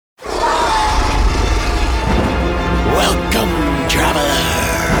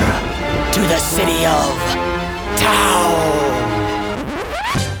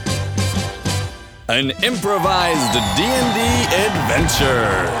an improvised D&D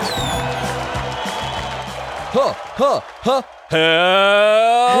adventure. Hello!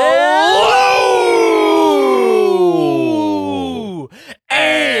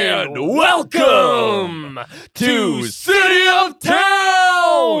 And welcome to City of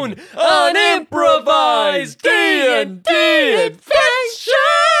Town, an improvised D&D adventure.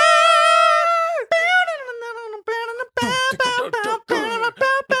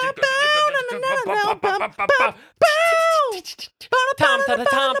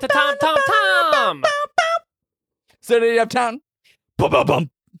 Tom. City of Town. Bum.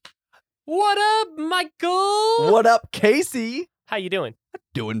 What up, Michael? What up, Casey? How you doing?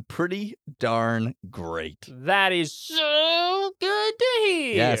 Doing pretty darn great. That is so good to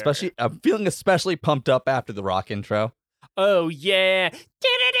hear. Yeah, I'm feeling especially pumped up after the rock intro. Oh, yeah.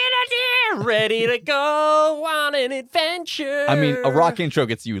 Ready to go on an adventure. I mean, a rock intro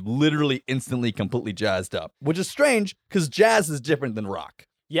gets you literally instantly completely jazzed up, which is strange because jazz is different than rock.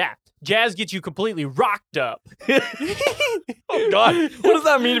 Yeah, jazz gets you completely rocked up. Oh, God. What does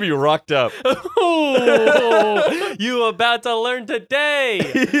that mean to be rocked up? Oh, you about to learn today.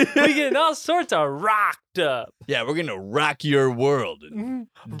 We getting all sorts of rocked up. Yeah, we're going to rock your world and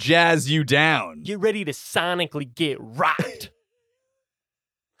jazz you down. Get ready to sonically get rocked.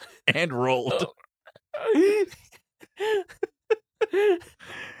 And rolled.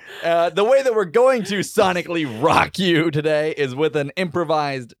 The way that we're going to sonically rock you today is with an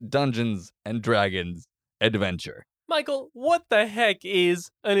improvised Dungeons and Dragons adventure. Michael, what the heck is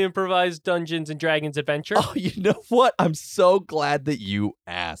an improvised Dungeons and Dragons adventure? Oh, you know what? I'm so glad that you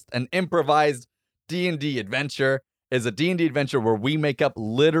asked. An improvised D&D adventure is a D&D adventure where we make up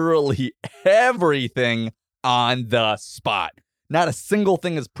literally everything on the spot. Not a single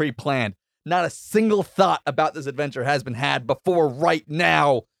thing is pre-planned. Not a single thought about this adventure has been had before right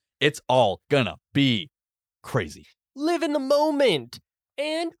now. It's all gonna be crazy. Live in the moment.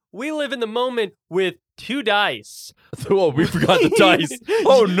 And we live in the moment with 2 dice. Oh, we forgot the dice.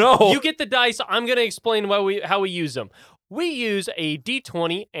 Oh, no. You get the dice. I'm going to explain how we use them. We use a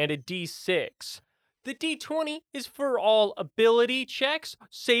D20 and a D6. The D20 is for all ability checks,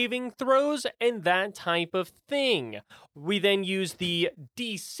 saving throws, and that type of thing. We then use the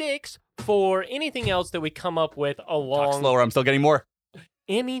D6 for anything else that we come up with along... Talk slower, I'm still getting more.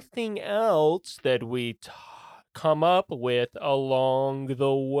 Anything else that we come up with along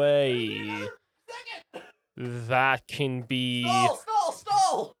the way. That can be...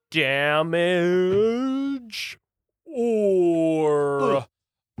 Stall! damage or...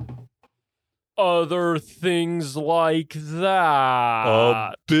 other things like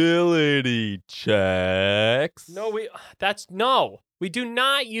that. Ability checks. No, we do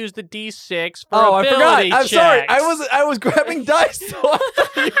not use the D6 for ability I forgot. I'm sorry. checks. I was grabbing dice, so I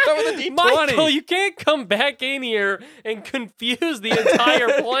thought you covered the D20. Michael, you can't come back in here and confuse the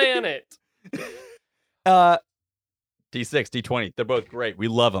entire planet. D6, D20. They're both great. We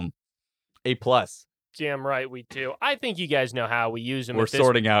love them. A+. Damn right we do. I think you guys know how we use them. We're at this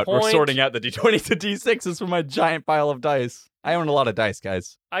sorting out the point. D20s to D6s from my giant pile of dice. I own a lot of dice,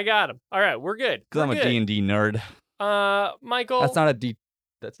 guys. I got them. All right, we're good. Because I'm a D&D nerd. Michael. That's not a D...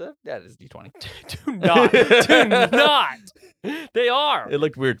 That is D20. Do not. They are. It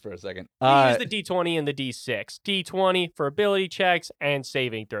looked weird for a second. We use the D20 and the D6. D20 for ability checks and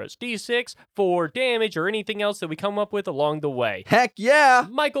saving throws. D6 for damage or anything else that we come up with along the way. Heck yeah!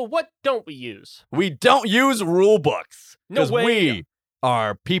 Michael, what don't we use? We don't use rule books. No way. We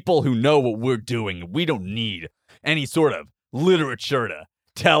are people who know what we're doing. We don't need any sort of literature to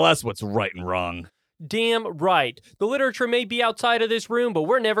tell us what's right and wrong. Damn right. The literature may be outside of this room, but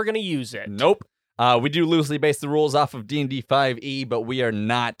we're never going to use it. Nope. We do loosely base the rules off of D&D 5e, but we are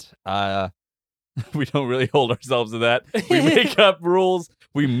not, we don't really hold ourselves to that. We make up rules,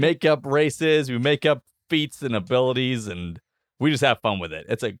 we make up races, we make up feats and abilities, and we just have fun with it.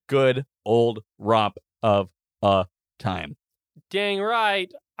 It's a good old romp of a time. Dang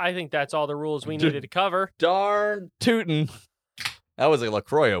right. I think that's all the rules we needed to cover. Darn tootin'. That was a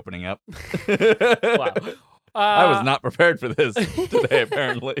LaCroix opening up. Wow. I was not prepared for this today,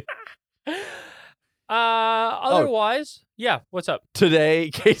 apparently. Otherwise, yeah, what's up? Today,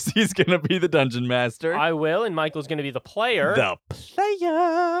 Casey's going to be the dungeon master. I will, and Michael's going to be the player. The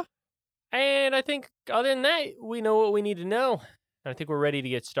player. And I think, other than that, we know what we need to know. And I think we're ready to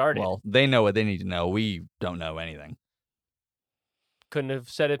get started. Well, they know what they need to know. We don't know anything. Couldn't have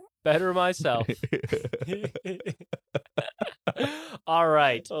said it better myself. All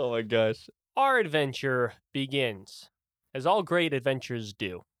right. Oh, my gosh. Our adventure begins, as all great adventures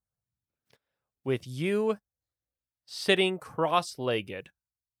do, with you sitting cross-legged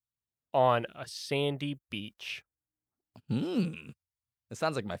on a sandy beach. It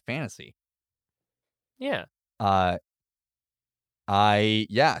sounds like my fantasy. Yeah. So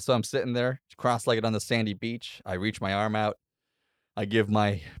I'm sitting there, cross-legged on the sandy beach. I reach my arm out. I give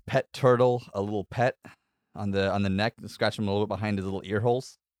my pet turtle a little pet on the neck, scratch him a little bit behind his little ear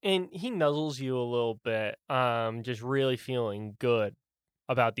holes. And he nuzzles you a little bit, just really feeling good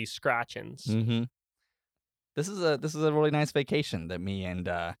about these scratchings. Mm-hmm. This is a really nice vacation that me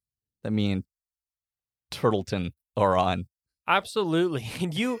and Turtleton are on. Absolutely.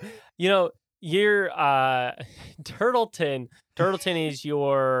 And you're Turtleton is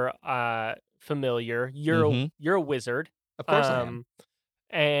your familiar. You're a wizard. Of course I am.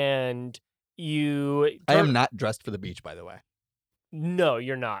 And I am not dressed for the beach, by the way. No,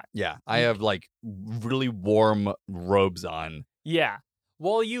 you're not. Yeah, I have like really warm robes on. Yeah.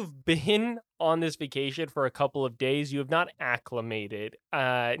 While you've been on this vacation for a couple of days, you have not acclimated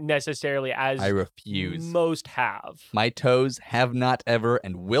necessarily as I refuse. Most have. My toes have not ever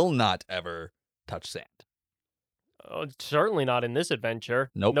and will not ever touch sand. Certainly not in this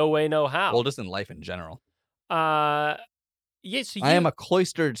adventure. Nope. No way, no how. Well, just in life in general. Yes, I am a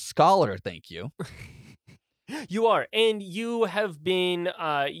cloistered scholar, thank you. You are, and you have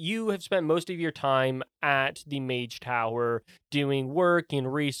spent most of your time at the Mage Tower doing work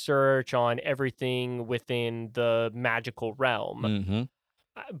and research on everything within the magical realm. Mm-hmm.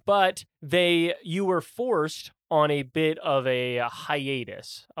 But you were forced on a bit of a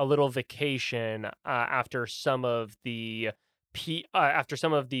hiatus, a little vacation after some of the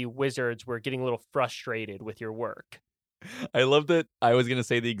wizards were getting a little frustrated with your work. I love that I was going to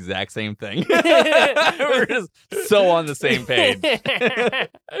say the exact same thing. We're just so on the same page.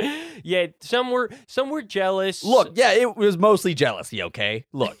 Yeah, some were jealous. Look, yeah, it was mostly jealousy, okay?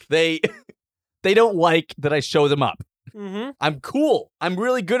 Look, they don't like that I show them up. Mm-hmm. I'm cool. I'm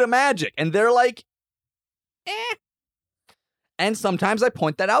really good at magic. And they're like, eh. And sometimes I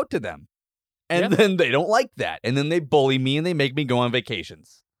point that out to them. And then they don't like that. And then they bully me and they make me go on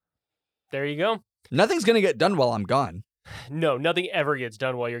vacations. There you go. Nothing's going to get done while I'm gone. No, nothing ever gets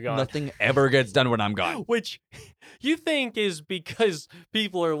done while you're gone. Nothing ever gets done when I'm gone. Which you think is because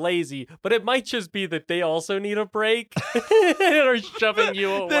people are lazy, but it might just be that they also need a break and are shoving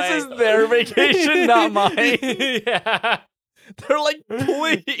you away. This is their vacation, not mine. Yeah. They're like,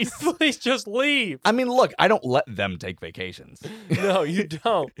 please. Please just leave. I mean, look, I don't let them take vacations. No, you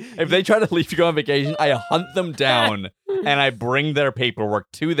don't. If they try to leave to go on vacation, I hunt them down and I bring their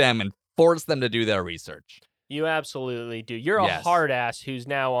paperwork to them and force them to do their research. You absolutely do. You're a hard ass who's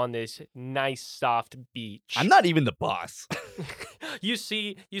now on this nice soft beach. I'm not even the boss. You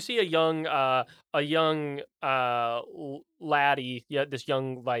see a young laddie, this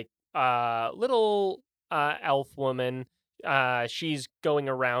young little elf woman. She's going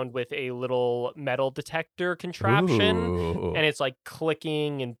around with a little metal detector contraption. Ooh. And it's like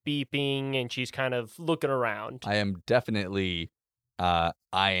clicking and beeping, and she's kind of looking around. I am definitely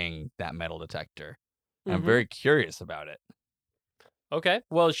eyeing that metal detector. Mm-hmm. I'm very curious about it. Okay.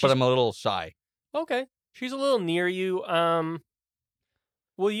 Well, but I'm a little shy. Okay. She's a little near you.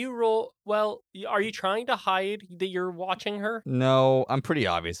 Will you roll? Well, are you trying to hide that you're watching her? No, I'm pretty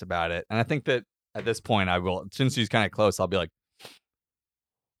obvious about it. And I think that at this point I will, since she's kind of close, I'll be like,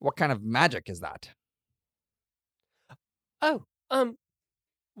 what kind of magic is that? Oh,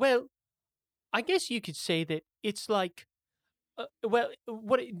 well, I guess you could say that it's like,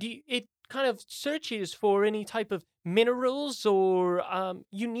 it kind of searches for any type of minerals or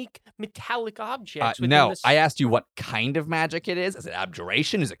unique metallic objects. No, I asked you what kind of magic it is. Is it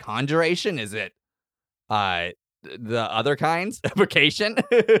abjuration? Is it conjuration? Is it the other kinds? Evocation?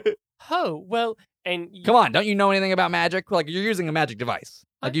 Oh, well, and... Come on, don't you know anything about magic? Like, you're using a magic device.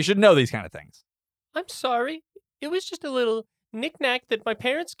 Like, you should know these kind of things. I'm sorry. It was just a little knick-knack that my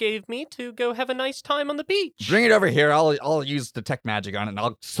parents gave me to go have a nice time on the beach. Bring it over here. I'll use detect magic on it, and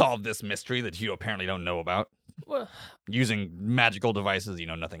I'll solve this mystery that you apparently don't know about. Well, using magical devices you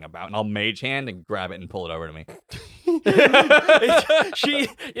know nothing about, and I'll mage hand and grab it and pull it over to me.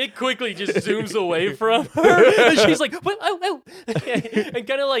 It quickly just zooms away from her. And she's like, "What? Oh!" and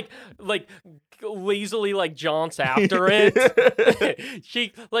kind of like lazily jaunts after it.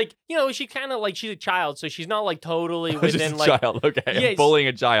 She she kind of she's a child, so she's not totally within just a child. Okay, I'm bullying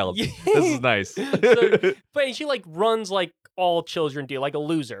a child. This is nice. But she runs like all children do, like a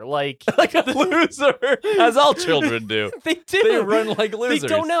loser, like a loser, as all children do. They do. They run like losers. They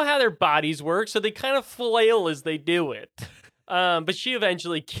don't know how their bodies work, so they kind of flail as they do it. But she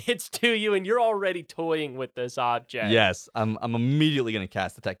eventually gets to you, and you're already toying with this object. Yes, I'm immediately gonna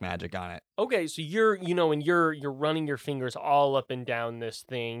cast detect magic on it. Okay, so and you're running your fingers all up and down this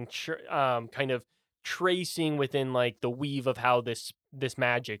thing, kind of tracing within like the weave of how this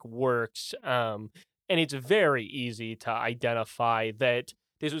magic works. And it's very easy to identify that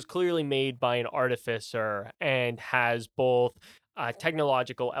this was clearly made by an artificer and has both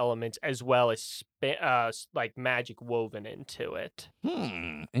technological elements as well as like magic woven into it.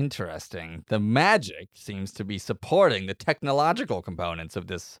 Interesting. The magic seems to be supporting the technological components of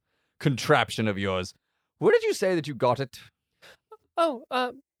this contraption of yours. Where did you say that you got it? Oh,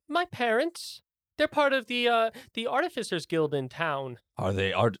 my parents. They're part of the Artificers Guild in town. Are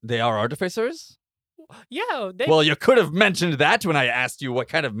they are artificers? Yeah, they. Well, you could have mentioned that when I asked you what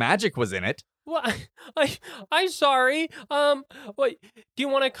kind of magic was in it. Well, I'm sorry. What? Do you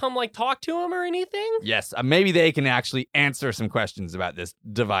want to come like talk to them or anything? Yes, maybe they can actually answer some questions about this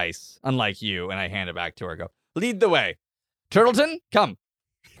device, unlike you. And I hand it back to her. Go, lead the way. Turtleton, come.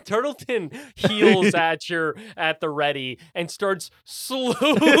 Turtleton heels at the ready and starts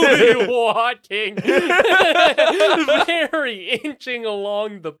slowly walking, very inching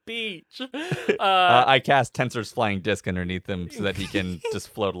along the beach. I cast Tensor's flying disc underneath him so that he can just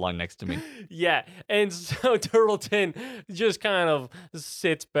float along next to me. Yeah, and so Turtleton just kind of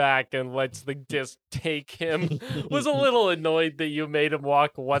sits back and lets the disc take him. Was a little annoyed that you made him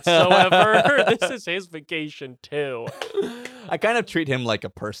walk whatsoever. This is his vacation too. I kind of treat him like a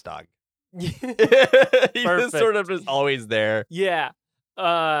purse dog. He's just sort of just always there. Yeah.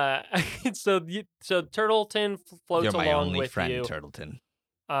 So Turtleton floats You're my along only with friend, you. Turtleton.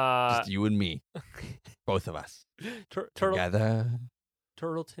 Just you and me, both of us together.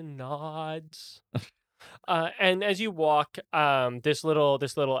 Turtleton nods. And as you walk, this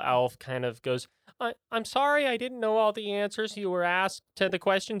little elf kind of goes, I'm sorry, I didn't know all the answers you were asked to the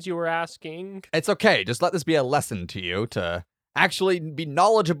questions you were asking. It's okay. Just let this be a lesson to you to actually be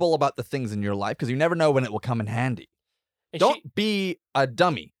knowledgeable about the things in your life, because you never know when it will come in handy. And Don't be a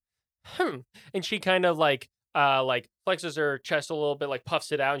dummy. And she kind of like flexes her chest a little bit, like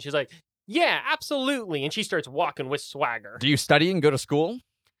puffs it out, and she's like, yeah, absolutely. And she starts walking with swagger. Do you study and go to school?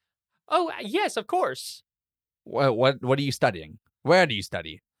 Oh, yes, of course. What are you studying? Where do you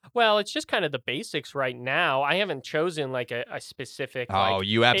study? Well, it's just kind of the basics right now. I haven't chosen like a specific.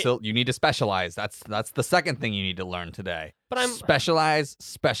 You absolutely you need to specialize. That's the second thing you need to learn today. But I'm specialize.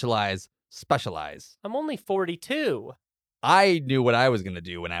 I'm only 42. I knew what I was going to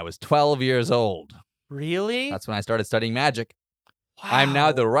do when I was 12 years old. Really? That's when I started studying magic. Wow. I'm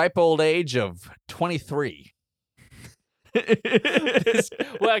now the ripe old age of 23.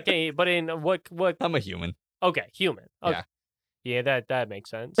 Well, okay, but in what? I'm a human. Okay, human. Okay. Yeah. Yeah, that makes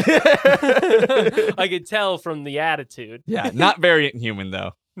sense. I could tell from the attitude. Yeah, not variant human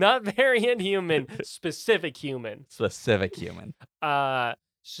though. Not variant human, specific human. Specific human.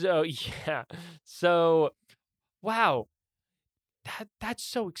 So yeah. So wow. That's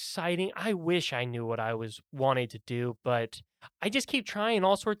so exciting. I wish I knew what I wanted to do, but I just keep trying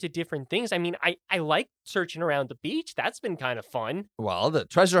all sorts of different things. I mean, I like searching around the beach. That's been kind of fun. Well, the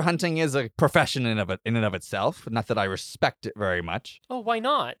treasure hunting is a profession in and of itself. Not that I respect it very much. Oh, why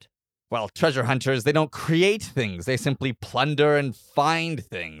not? Well, treasure hunters, they don't create things. They simply plunder and find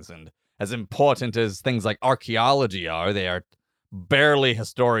things. And as important as things like archaeology are, they are barely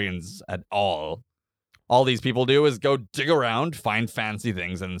historians at all. All these people do is go dig around, find fancy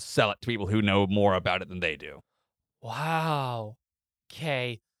things, and sell it to people who know more about it than they do. Wow.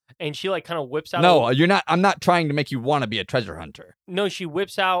 Okay. And she like kind of whips out. No, you're not. I'm not trying to make you want to be a treasure hunter. No, she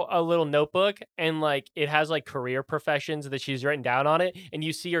whips out a little notebook and like it has like career professions that she's written down on it, and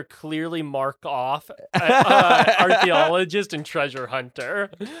you see her clearly mark off archaeologist and treasure hunter.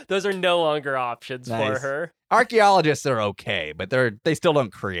 Those are no longer options for her. Archaeologists are okay, but they still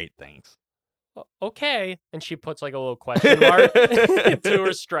don't create things. Okay. And she puts like a little question mark to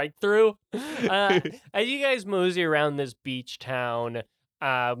her strike through. As you guys mosey around this beach town,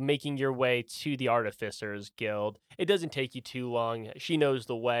 making your way to the Artificers Guild, it doesn't take you too long. She knows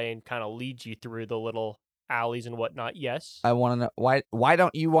the way and kind of leads you through the little alleys and whatnot. Yes. I want to know why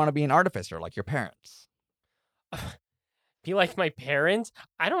don't you want to be an artificer like your parents? Be like my parents?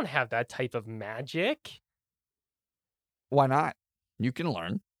 I don't have that type of magic. Why not? You can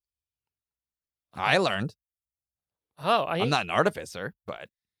learn. I learned. Oh, I'm not an artificer, but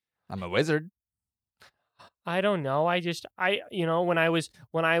I'm a wizard. I don't know. When I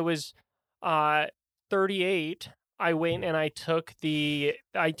was 38, I went and I took the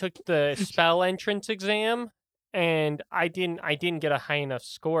spell entrance exam and I didn't get a high enough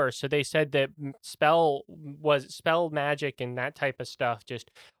score. So they said that spell magic and that type of stuff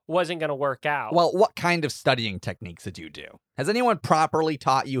just wasn't going to work out. Well, what kind of studying techniques did you do? Has anyone properly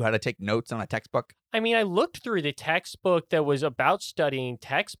taught you how to take notes on a textbook? I mean, I looked through the textbook that was about studying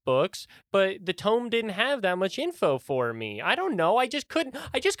textbooks, but the tome didn't have that much info for me. I don't know. I just couldn't.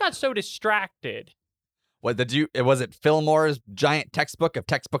 I just got so distracted. Was it Fillmore's giant textbook of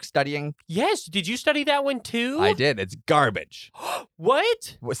textbook studying? Yes. Did you study that one too? I did. It's garbage.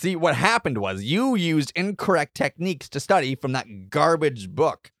 What? Well, see, what happened was you used incorrect techniques to study from that garbage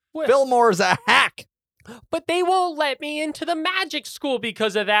book. What? Fillmore's a hack. But they won't let me into the magic school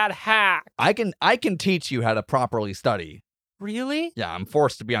because of that hack. I can teach you how to properly study. Really? Yeah, I'm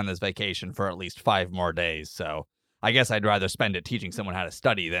forced to be on this vacation for at least 5 more days, so I guess I'd rather spend it teaching someone how to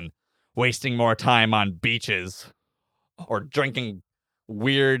study than wasting more time on beaches or drinking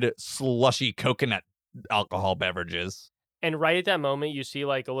weird slushy coconut alcohol beverages. And right at that moment, you see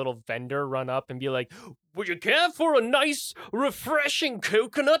like a little vendor run up and be like, "Would you care for a nice, refreshing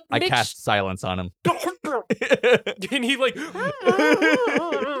coconut I mix?" cast silence on him. And he like,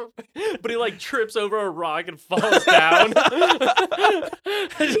 but he like trips over a rock and falls down.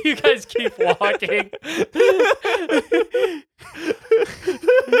 As you guys keep walking.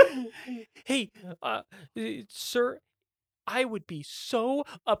 Hey, sir, I would be so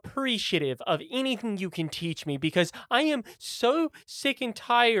appreciative of anything you can teach me because I am so sick and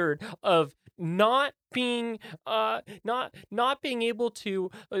tired of not being able to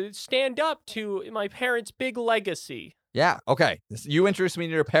stand up to my parents' big legacy. Yeah, okay. You introduce me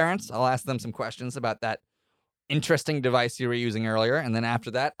to your parents. I'll ask them some questions about that interesting device you were using earlier, and then after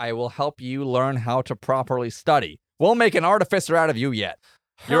that, I will help you learn how to properly study. We'll make an artificer out of you yet.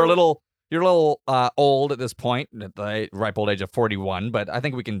 You're a little old at this point, at the ripe old age of 41, but I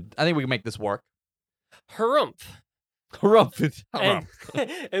think we can make this work. Harumph. Harumph.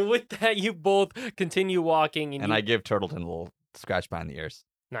 And with that, you both continue walking. And I give Turtleton a little scratch behind the ears.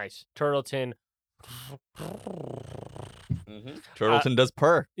 Nice. Turtleton. Turtleton does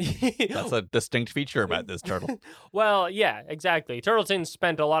purr. That's a distinct feature about this turtle. Well, yeah, exactly. Turtleton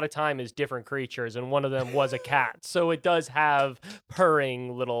spent a lot of time as different creatures, and one of them was a cat. So it does have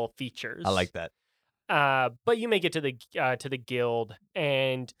purring little features. I like that. But you make it to the guild,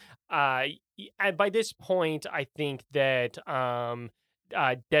 and by this point, I think that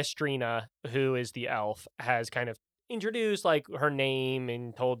Destrina, who is the elf, has kind of introduced like her name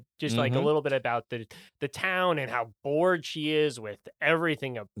and told just like a little bit about the town and how bored she is with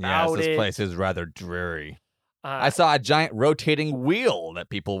everything about this it. place is rather dreary. I saw a giant rotating wheel that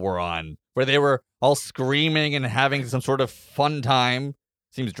people were on where they were all screaming and having some sort of fun time.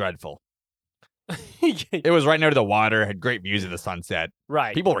 Seems dreadful. It was right near the water, had great views of the sunset.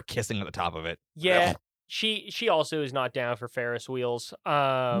 Right. People were kissing at the top of it. Yeah. She also is not down for Ferris wheels.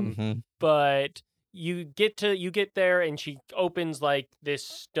 But you get there and she opens like this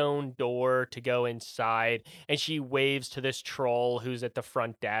stone door to go inside, and she waves to this troll who's at the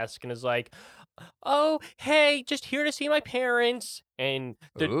front desk and is like, "Oh, hey, just here to see my parents." And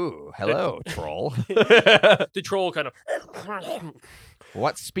ooh, hello, troll. The troll kind of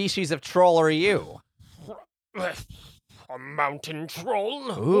What species of troll are you? A mountain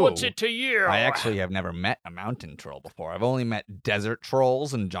troll? Ooh, what's it to you? I actually have never met a mountain troll before. I've only met desert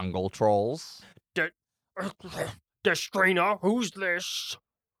trolls and jungle trolls. Destrina, who's this?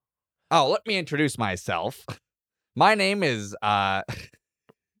 Oh, let me introduce myself. My name is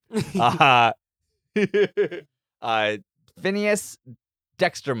Phineas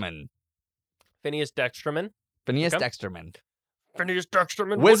Dexterman. Phineas Dexterman. Phineas Okay. Dexterman. Phineas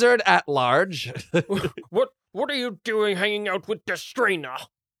Dexterman. Wizard at large. What are you doing hanging out with Destrina?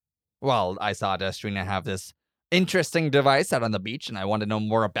 Well, I saw Destrina have this interesting device out on the beach, and I wanted to know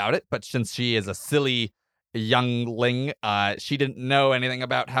more about it. But since she is a silly youngling, she didn't know anything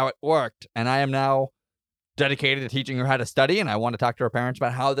about how it worked. And I am now dedicated to teaching her how to study, and I want to talk to her parents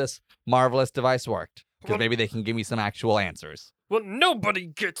about how this marvelous device worked. Because maybe they can give me some actual answers. Well, nobody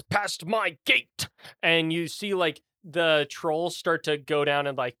gets past my gate. And you see, like, the trolls start to go down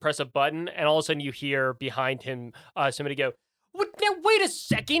and, like, press a button, and all of a sudden you hear behind him somebody go, "Now, wait a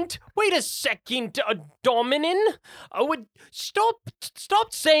second, Dominin.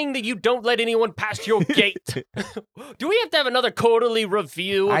 Stop saying that you don't let anyone past your gate. Do we have to have another quarterly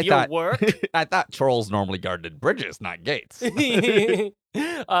review of your work?" I thought trolls normally guarded bridges, not gates.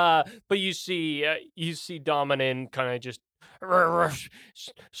 But you see Dominin kind of just,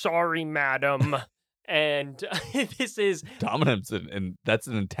 "Sorry, madam." And this is Dominance, and that's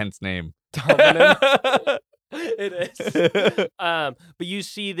an intense name. Dominin. It is. But you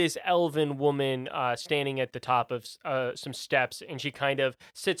see this elven woman standing at the top of some steps, and she kind of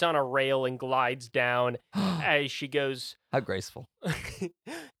sits on a rail and glides down as she goes, How graceful.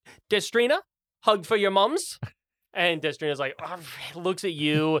 Destrina, hug for your mums. And Destrina's like, looks at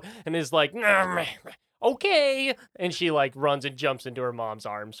you and is like, okay. And she like runs and jumps into her mom's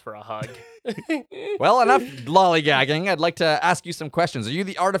arms for a hug. Well, enough lollygagging. I'd like to ask you some questions. Are you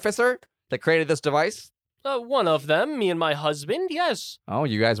the artificer that created this device? One of them, me and my husband, yes. Oh,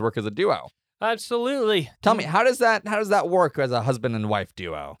 you guys work as a duo. Absolutely. Tell me, how does that work as a husband and wife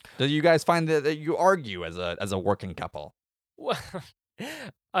duo? Do you guys find that you argue as a working couple? Well,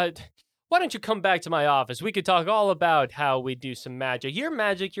 why don't you come back to my office? We could talk all about how we do some magic. You're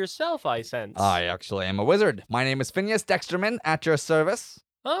magic yourself, I sense. I actually am a wizard. My name is Phineas Dexterman, at your service.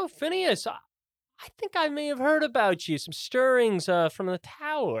 Oh, Phineas, I think I may have heard about you. Some stirrings from the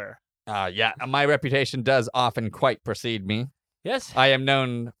tower. Yeah, my reputation does often quite precede me. Yes? I am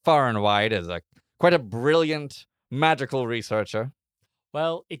known far and wide as quite a brilliant magical researcher.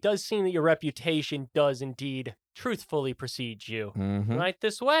 Well, it does seem that your reputation does indeed truthfully precede you. Mhm. Right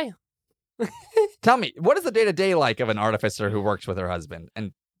this way? Tell me, what is the day-to-day like of an artificer who works with her husband?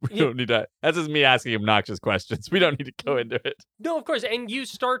 And we Yeah. don't need to. That's just me asking obnoxious questions. We don't need to go into it. No, of course, and you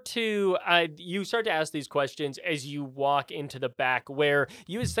start to ask these questions as you walk into the back, where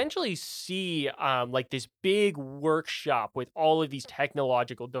you essentially see like this big workshop with all of these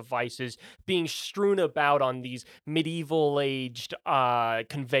technological devices being strewn about on these medieval aged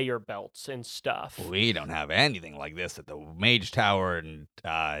conveyor belts and stuff. We don't have anything like this at the Mage Tower, and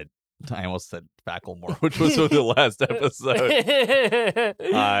I almost said Facklemore, which was from the last episode.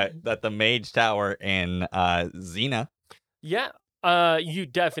 That the Mage Tower in Xena. Yeah, you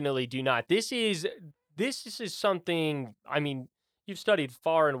definitely do not. This is something. I mean, you've studied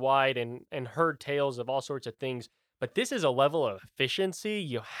far and wide and heard tales of all sorts of things, but this is a level of efficiency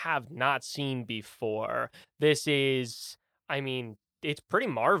you have not seen before. This is, I mean, it's pretty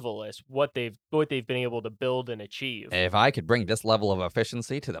marvelous what they've been able to build and achieve. If I could bring this level of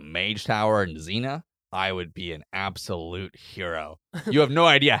efficiency to the Mage Tower in Xena, I would be an absolute hero. You have no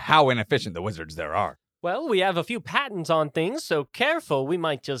idea how inefficient the wizards there are. Well, we have a few patents on things, so careful, we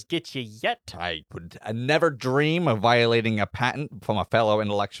might just get you yet. I would never dream of violating a patent from a fellow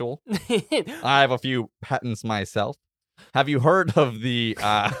intellectual. I have a few patents myself. Have you heard of the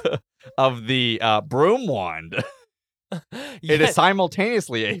broom wand? It is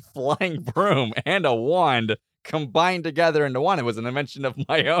simultaneously a flying broom and a wand combined together into one. It was an invention of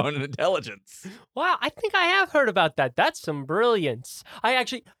my own intelligence. Wow, I think I have heard about that. That's some brilliance.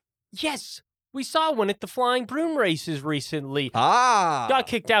 Yes, we saw one at the flying broom races recently. Got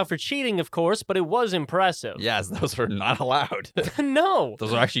kicked out for cheating, of course, but it was impressive. Yes, those are not allowed. No.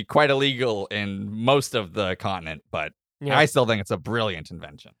 Those are actually quite illegal in most of the continent, but Yeah. I still think it's a brilliant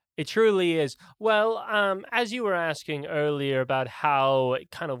invention. It truly is. Well, as you were asking earlier about how it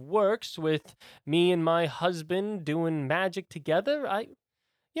kind of works with me and my husband doing magic together,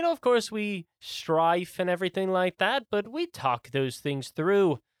 of course we strife and everything like that, but we talk those things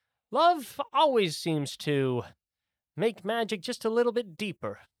through. Love always seems to make magic just a little bit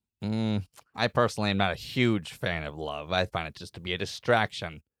deeper. I personally am not a huge fan of love. I find it just to be a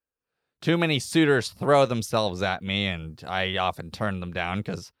distraction. Too many suitors throw themselves at me, and I often turn them down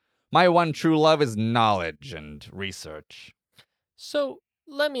because my one true love is knowledge and research. So,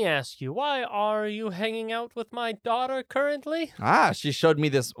 let me ask you, why are you hanging out with my daughter currently? She showed me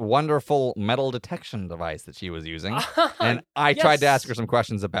this wonderful metal detection device that she was using, and I tried to ask her some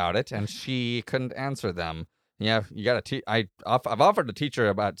questions about it, and she couldn't answer them. Yeah, you gotta I've offered to teach her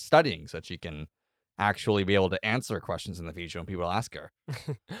about studying so that she can actually be able to answer questions in the future when people ask her.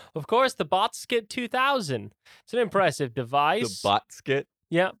 Of course, the BotSkit 2000. It's an impressive device. The BotSkit?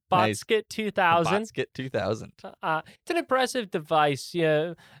 Yeah, Nice. BotSkit 2000. BotSkit 2000. It's an impressive device.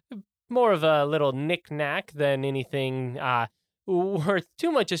 Yeah, more of a little knick-knack than anything worth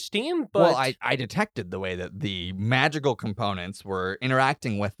too much esteem. But Well, I detected the way that the magical components were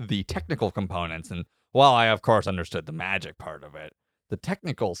interacting with the technical components, and while I, of course, understood the magic part of it, the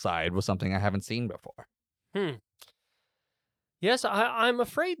technical side was something I haven't seen before. Yes, I'm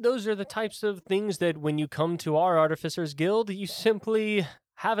afraid those are the types of things that when you come to our Artificers Guild, you simply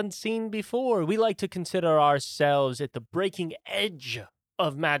haven't seen before. We like to consider ourselves at the breaking edge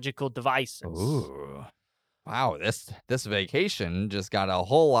of magical devices. Ooh. Wow, this vacation just got a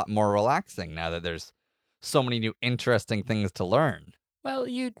whole lot more relaxing now that there's so many new interesting things to learn. Well,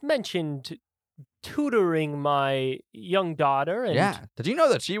 you mentioned tutoring my young daughter, and Yeah. Did you know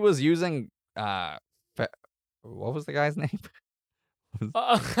that she was using what was the guy's name?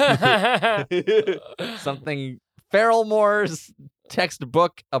 Something Farrell Moore's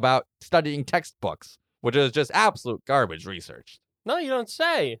textbook about studying textbooks, which is just absolute garbage research. No, you don't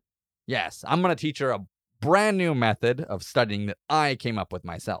say. Yes, I'm going to teach her a brand new method of studying that I came up with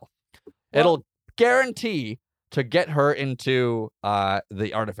myself. Well- It'll guarantee to get her into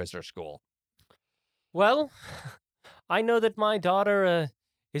the artificer school. Well, I know that my daughter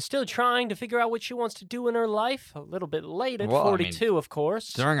is still trying to figure out what she wants to do in her life. A little bit late at Well, I mean, 42, of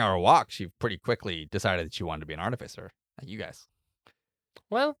course. During our walk, she pretty quickly decided that she wanted to be an artificer. Like you guys.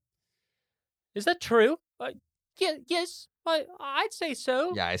 Well, is that true? Yes, I'd say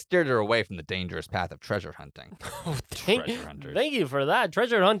so. Yeah, I steered her away from the dangerous path of treasure hunting. Treasure hunters. Thank you for that.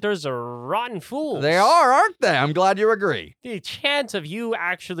 Treasure hunters are rotten fools. They are, aren't they? I'm glad you agree. The chance of you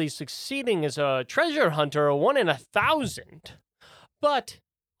actually succeeding as a treasure hunter are 1 in 1,000. But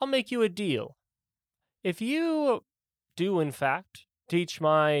I'll make you a deal. If you do, in fact, teach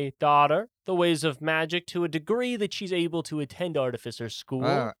my daughter the ways of magic to a degree that she's able to attend artificer school.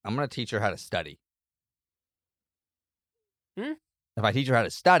 I'm going to teach her how to study. Hmm? If I teach her how to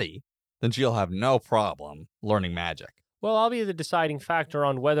study, then she'll have no problem learning magic. Well, I'll be the deciding factor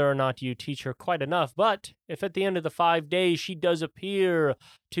on whether or not you teach her quite enough, but if at the end of the 5 days she does appear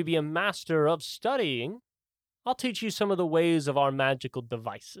to be a master of studying, I'll teach you some of the ways of our magical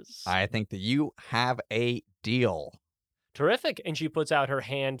devices. I think that you have a deal. Terrific. And she puts out her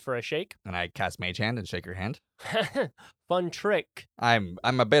hand for a shake. And I cast Mage Hand and shake her hand. Fun trick. I'm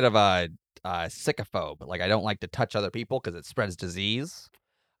a bit of a sycophobe. Like, I don't like to touch other people because it spreads disease.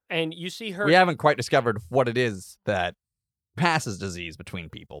 And you see her... We haven't quite discovered what it is that passes disease between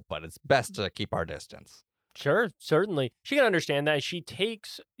people, but it's best to keep our distance. Sure, certainly. She can understand that.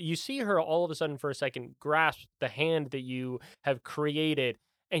 You see her all of a sudden for a second grasp the hand that you have created,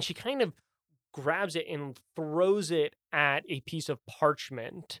 and she kind of grabs it and throws it at a piece of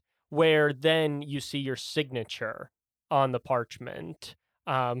parchment, where then you see your signature on the parchment,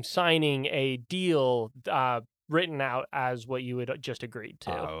 signing a deal written out as what you had just agreed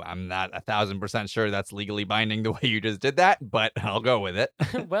to. Oh, I'm not 1,000% sure that's legally binding the way you just did that, but I'll go with it.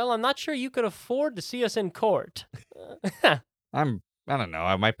 Well, I'm not sure you could afford to see us in court. I don't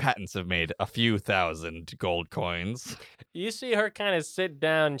know. My patents have made a few thousand gold coins. You see her kind of sit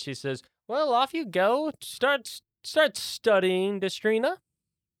down and she says, well, off you go. Start studying, Destrina.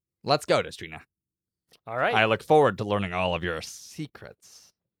 Let's go, Destrina. All right. I look forward to learning all of your secrets.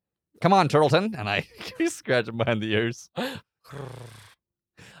 Come on, Turtleton. And I scratch him behind the ears.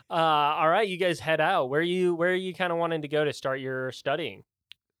 All right, you guys head out. Where are you kind of wanting to go to start your studying?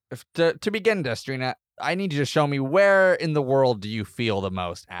 To begin, Destrina, I need you to show me where in the world do you feel the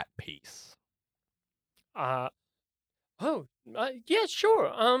most at peace? Yeah,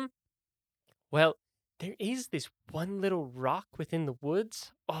 sure. Well, there is this one little rock within the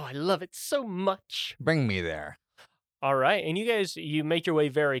woods. Oh, I love it so much. Bring me there. All right, and you make your way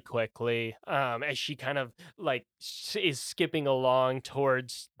very quickly as she kind of like is skipping along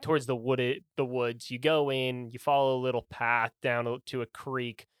towards the woods. You go in, you follow a little path down to a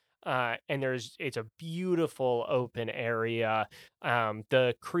creek, and it's a beautiful open area.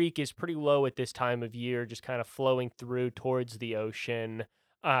 The creek is pretty low at this time of year, just kind of flowing through towards the ocean,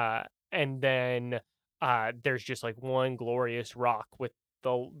 and then there's just like one glorious rock with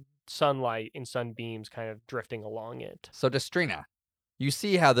the sunlight and sunbeams kind of drifting along it. So, Destrina, you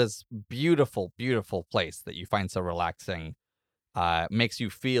see how this beautiful, beautiful place that you find so relaxing makes you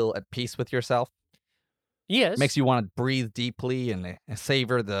feel at peace with yourself? Yes. Makes you want to breathe deeply and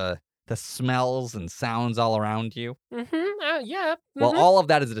savor the smells and sounds all around you? Mm-hmm. Yeah. Mm-hmm. Well, all of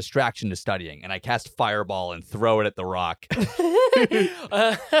that is a distraction to studying, and I cast Fireball and throw it at the rock.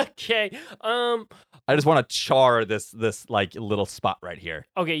 Okay. I just want to char this like little spot right here.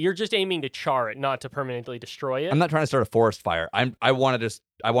 Okay, you're just aiming to char it, not to permanently destroy it. I'm not trying to start a forest fire. I want to just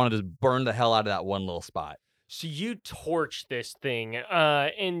burn the hell out of that one little spot. So you torch this thing,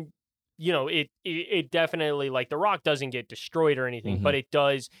 and you know it definitely, like, the rock doesn't get destroyed or anything, but it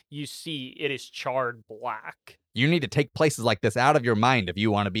does. You see, it is charred black. You need to take places like this out of your mind if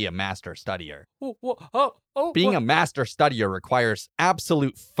you want to be a master studier. Being a master studier requires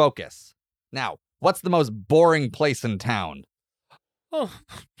absolute focus. Now, what's the most boring place in town? Oh,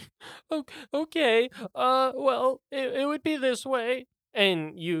 okay. Well, it would be this way.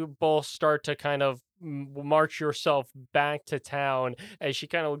 And you both start to kind of march yourself back to town as she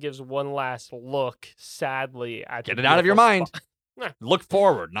kind of gives one last look sadly at Get it out of your mind. Look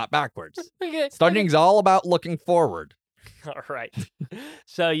forward, not backwards. Okay. Studying's all about looking forward. All right.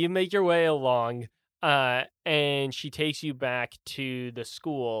 So you make your way along, and she takes you back to the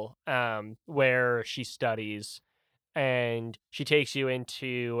school where she studies. and she takes you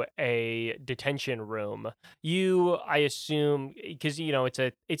into a detention room. I assume, because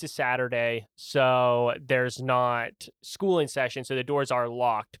it's a Saturday, so there's not school in session, so the doors are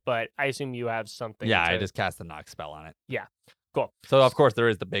locked. But I assume you have something. Yeah, I just cast the knock spell on it. Yeah, cool. So of course there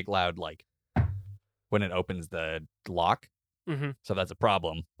is the big loud like when it opens the lock. Mm-hmm. So that's a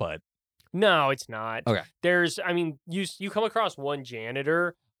problem, but No, it's not. Okay. You come across one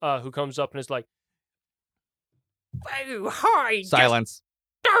janitor who comes up and is like, "Oh, hi." silence.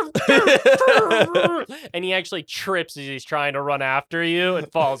 And he actually trips as he's trying to run after you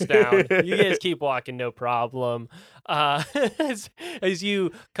and falls down. You guys keep walking, no problem. As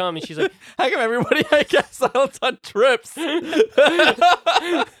you come, and she's like, How come everybody I guess silence on trips?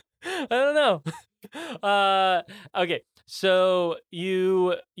 I don't know. Okay. So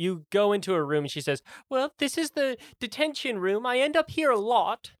you go into a room and she says, "Well, this is the detention room. I end up here a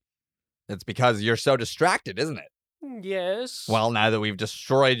lot." It's because you're so distracted, isn't it? Yes. Well, now that we've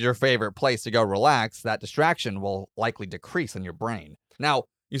destroyed your favorite place to go relax, that distraction will likely decrease in your brain. Now,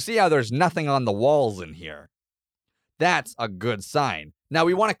 you see how there's nothing on the walls in here? That's a good sign. Now,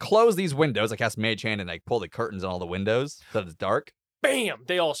 we want to close these windows. I cast Mage Hand and I pull the curtains on all the windows so that it's dark. Bam!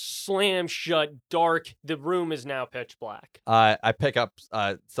 They all slam shut, dark. The room is now pitch black. I pick up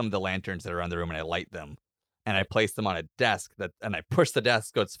some of the lanterns that are around the room and I light them. And I place them on a desk and I push the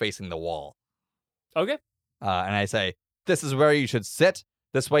desk so it's facing the wall. Okay. And I say, this is where you should sit.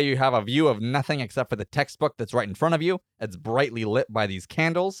 This way you have a view of nothing except for the textbook that's right in front of you. It's brightly lit by these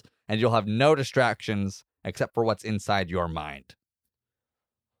candles, and you'll have no distractions except for what's inside your mind.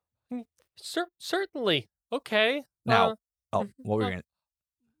 Certainly. Okay. Now, what were you going to...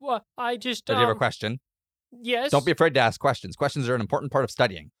 Well, I just... Did you have a question? Yes. Don't be afraid to ask questions. Questions are an important part of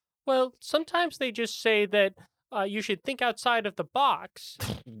studying. Well, sometimes they just say that you should think outside of the box.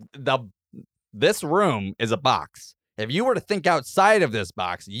 This room is a box. If you were to think outside of this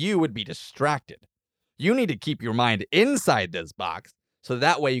box, you would be distracted. You need to keep your mind inside this box so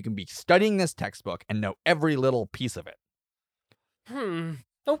that way you can be studying this textbook and know every little piece of it.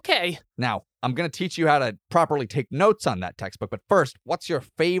 Okay. Now, I'm going to teach you how to properly take notes on that textbook, but first, what's your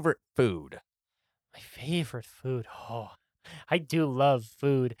favorite food? My favorite food? Oh, I do love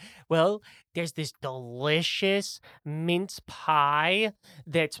food. Well, there's this delicious mince pie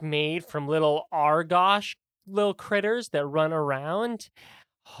that's made from little Argosh little critters that run around.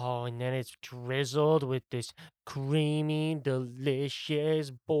 Oh, and then it's drizzled with this creamy,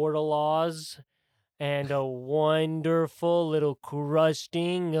 delicious Bordeaux and a wonderful little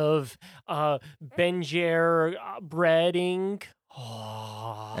crusting of Benjer breading.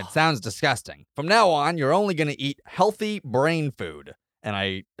 Oh. It sounds disgusting. From now on, you're only going to eat healthy brain food. And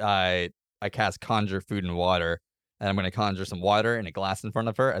I cast Conjure Food and Water, and I'm going to conjure some water in a glass in front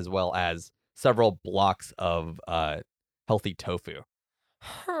of her, as well as several blocks of healthy tofu.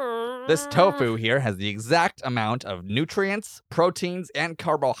 This tofu here has the exact amount of nutrients, proteins, and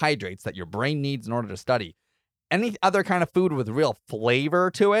carbohydrates that your brain needs in order to study. Any other kind of food with real flavor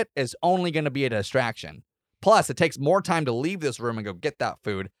to it is only going to be a distraction. Plus, it takes more time to leave this room and go get that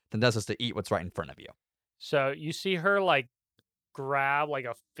food than does it to eat what's right in front of you. So you see her grab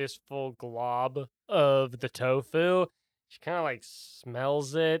a fistful glob of the tofu. She kind of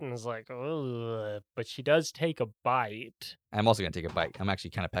smells it and is like, ugh, but she does take a bite. I'm also going to take a bite. I'm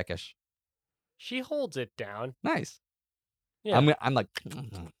actually kind of peckish. She holds it down. Nice. Yeah. I'm like,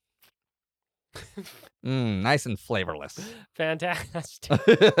 nice and flavorless. Fantastic.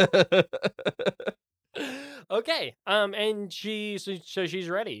 Okay. And so she's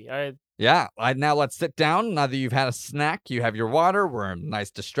ready. Yeah. Now let's sit down. Now that you've had a snack, you have your water. We're in a nice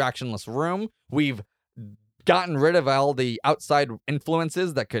distractionless room. We've gotten rid of all the outside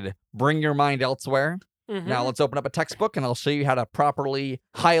influences that could bring your mind elsewhere. Mm-hmm. Now let's open up a textbook and I'll show you how to properly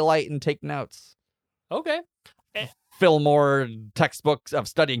highlight and take notes. Okay. Fillmore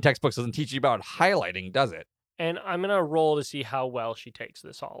studying textbooks doesn't teach you about highlighting, does it? And I'm going to roll to see how well she takes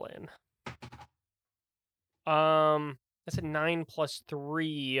this all in. That's a 9 +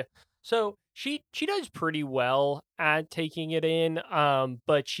 3. So she does pretty well at taking it in,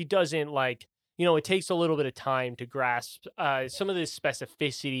 but she doesn't it takes a little bit of time to grasp some of the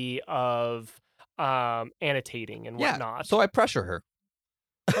specificity of annotating and whatnot. Yeah, so I pressure her.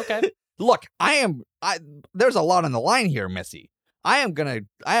 Okay. Look, there's a lot on the line here, Missy. I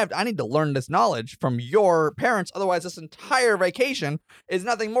need to learn this knowledge from your parents, otherwise this entire vacation is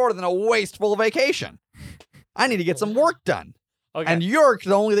nothing more than a wasteful vacation. I need to get some work done. Okay. And you're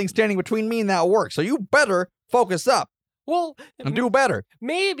the only thing standing between me and that work, so you better focus up. Well, and do better.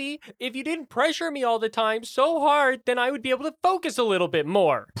 maybe if you didn't pressure me all the time so hard, then I would be able to focus a little bit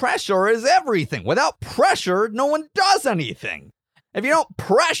more. Pressure is everything. Without pressure, no one does anything. If you don't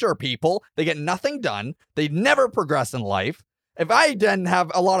pressure people, they get nothing done. They never progress in life. If I didn't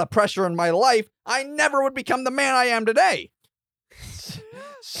have a lot of pressure in my life, I never would become the man I am today.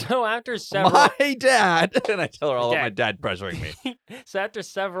 So after several My dad, and I tell her all about my dad pressuring me. So after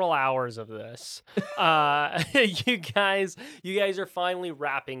several hours of this, you guys are finally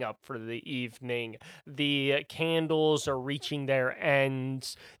wrapping up for the evening. The candles are reaching their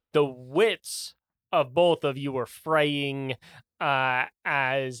ends. The wits of both of you are fraying,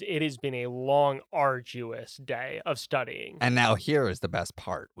 as it has been a long, arduous day of studying. And now here is the best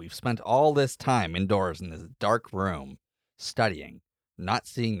part. We've spent all this time indoors in this dark room studying, not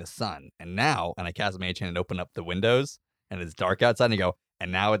seeing the sun. And now, and I cast Mage Hand and open up the windows, and it's dark outside, and you go,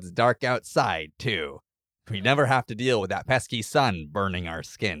 and now it's dark outside, too. We never have to deal with that pesky sun burning our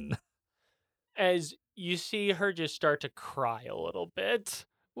skin. As you see her just start to cry a little bit.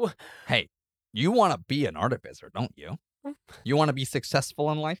 Hey, you want to be an artificer, don't you? You want to be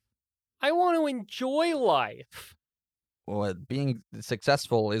successful in life? I want to enjoy life. Well, being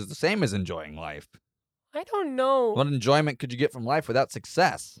successful is the same as enjoying life. I don't know. What enjoyment could you get from life without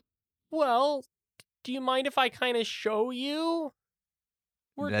success? Well, do you mind if I kind of show you?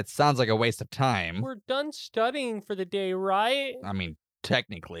 That sounds like a waste of time. We're done studying for the day, right? I mean,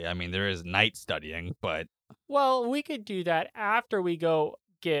 technically, there is night studying, but... Well, we could do that after we go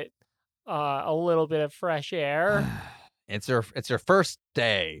get a little bit of fresh air. It's your first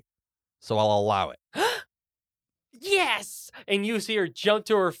day, so I'll allow it. Yes! And you see her jump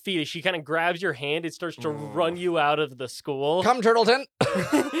to her feet as she kind of grabs your hand and starts to run you out of the school. Come, Turtleton!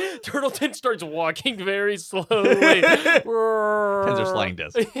 Turtleton starts walking very slowly. Pins are sliding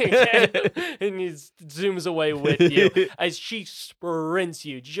disc. And he zooms away with you as she sprints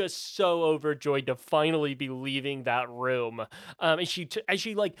you, just so overjoyed to finally be leaving that room. And she talks to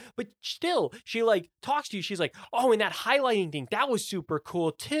you. She's like, "Oh, and that highlighting thing, that was super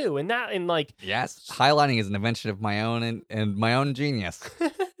cool too." And yes, highlighting is an invention of my own and my own genius.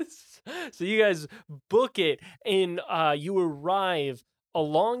 So you guys book it, and you arrive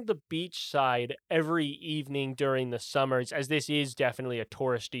along the beach side every evening during the summers, as this is definitely a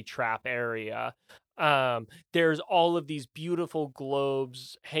touristy trap area. There's all of these beautiful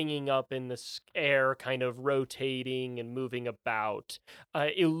globes hanging up in the air, kind of rotating and moving about,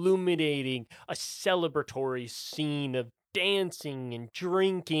 illuminating a celebratory scene of dancing and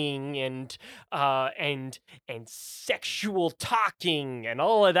drinking and sexual talking and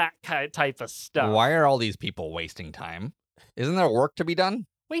all of that type of stuff. Why are all these people wasting time? Isn't there work to be done?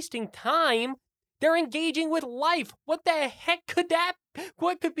 Wasting time? They're engaging with life. What the heck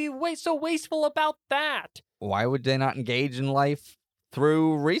what could be so wasteful about that? Why would they not engage in life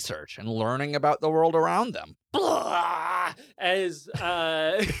through research and learning about the world around them? Blah!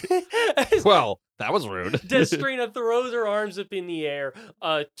 Well, that was rude. Destrina throws her arms up in the air.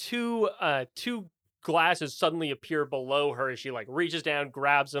 Two glasses suddenly appear below her as she reaches down,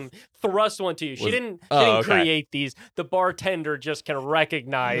 grabs them, thrusts one to you. She didn't create these. The bartender just can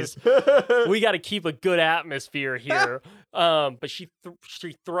recognize we got to keep a good atmosphere here. But she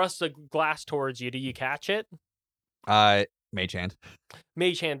thrusts a glass towards you. Do you catch it? Mage Hand.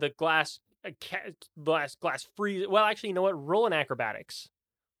 Mage Hand. The glass freeze. Well, actually, you know what? Roll an acrobatics.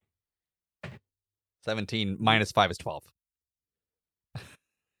 17 minus 5 is 12.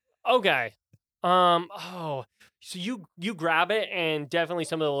 Okay. So you grab it, and definitely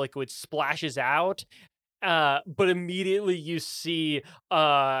some of the liquid splashes out. But immediately you see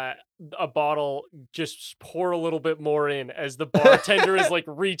a bottle just pour a little bit more in as the bartender is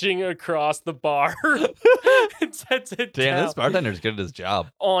reaching across the bar and sets it down. Damn, this bartender's good at his job.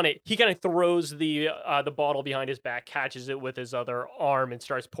 On it, he kind of throws the bottle behind his back, catches it with his other arm, and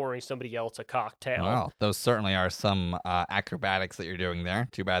starts pouring somebody else a cocktail. Wow, those certainly are some acrobatics that you're doing there.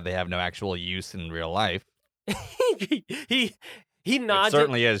 Too bad they have no actual use in real life. He nods. It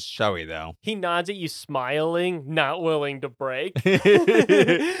certainly is showy, though. He nods at you, smiling, not willing to break.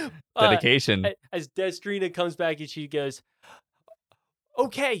 Dedication. As Destrina comes back and she goes,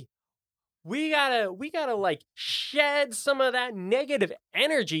 "Okay, we gotta shed some of that negative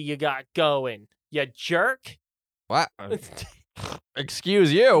energy you got going, you jerk." What?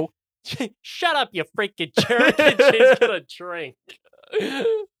 Excuse you. Shut up, you freaking jerk! And she's gonna drink.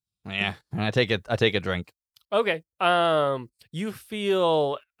 Yeah, I take a drink. Okay. You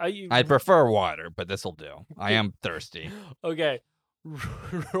feel... I prefer water, but this'll do. I am thirsty. Okay.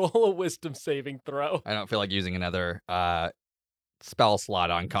 Roll a wisdom saving throw. I don't feel like using another spell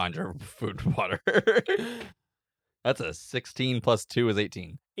slot on conjure food and water. That's a 16 plus 2 is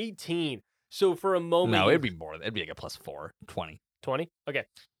 18. 18. So for a moment, No, it'd be more. It'd be like a plus 4, 20. 20. Okay,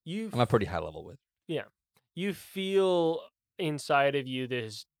 I'm a pretty high level with. you feel inside of you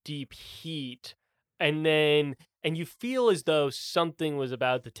this deep heat, and you feel as though something was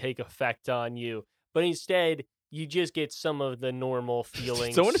about to take effect on you, but instead you just get some of the normal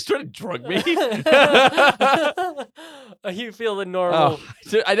feelings. Someone is trying to drug me. You feel the normal.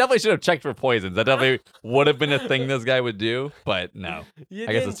 I definitely should have checked for poisons. That definitely would have been a thing this guy would do, but no, You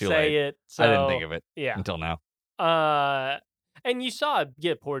I guess didn't it's too say late. it. So, I didn't think of it Yeah. until now. And you saw it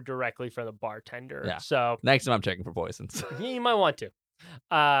get poured directly from the bartender. Yeah. So Next time I'm checking for poisons. you might want to.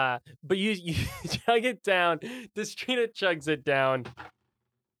 But you chug it down. Destrina chugs it down.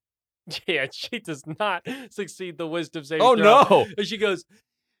 Yeah, she does not succeed the wisdom saving Oh throw. no! And she goes,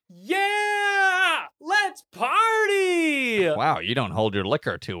 "Yeah, let's party." Wow, you don't hold your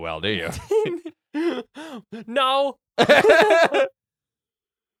liquor too well, do you? No.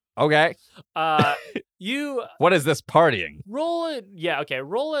 Okay. You What is this partying? roll it. Yeah, okay.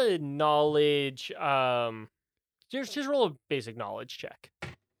 Roll a knowledge. Just roll a basic knowledge check.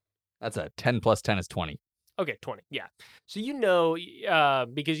 That's a 10 plus 10 is 20. Okay, 20. Yeah. So you know,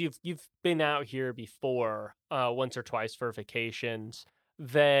 because you've been out here before, once or twice for vacations,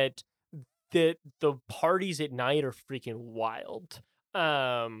 that the parties at night are freaking wild.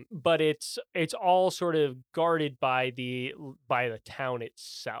 But it's all sort of guarded by the town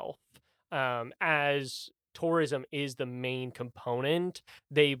itself. As tourism is the main component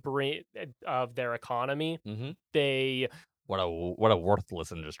they bring of their economy. Mm-hmm. They What a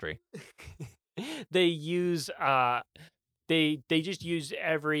worthless industry. they use they just use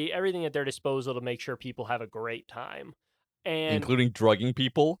everything at their disposal to make sure people have a great time. And Including drugging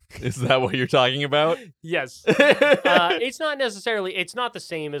people? Is that what you're talking about? yes, it's not the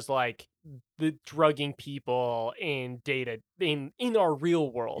same as like the drugging people in our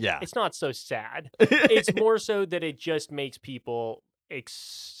real world. Yeah. It's not so sad. It's more so that it just makes people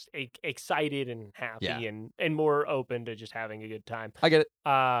excited and happy, Yeah. and more open to just having a good time. I get it.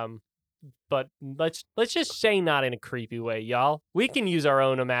 But let's just say not in a creepy way, y'all. We can use our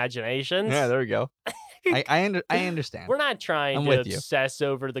own imaginations. Yeah, there we go. I understand. We're not trying I'm to with you. obsess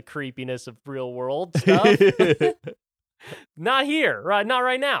over the creepiness of real world stuff. Not here, right? Not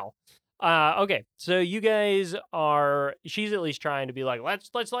right now. Okay, so you guys she's at least trying to be like,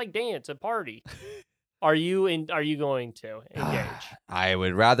 let's like dance and party. Are you going to engage? I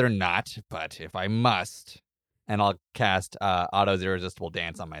would rather not, but if I must, and I'll cast Otto's Irresistible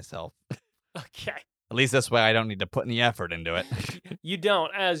Dance on myself. Okay. At least this way I don't need to put any effort into it. You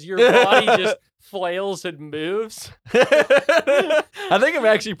don't, as your body just flails and moves. I think I'm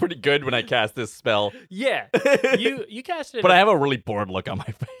actually pretty good when I cast this spell. Yeah. You cast it But I have a really bored look on my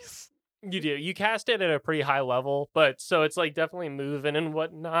face. You do. You cast it at a pretty high level, but so it's like definitely moving and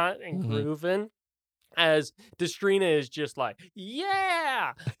whatnot and grooving. As Destrina is just like,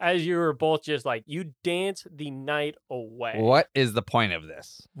 yeah, as you were both just like, you dance the night away. What is the point of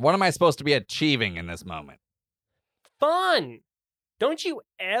this? What am I supposed to be achieving in this moment? Fun. Don't you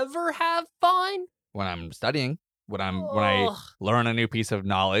ever have fun? When I'm studying, when I Ugh. learn a new piece of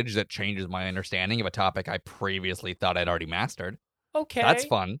knowledge that changes my understanding of a topic I previously thought I'd already mastered. Okay. That's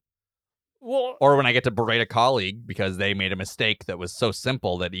fun. Well, Or when I get to berate a colleague because they made a mistake that was so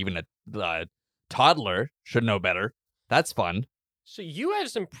simple that even a toddler should know better. That's fun. so you have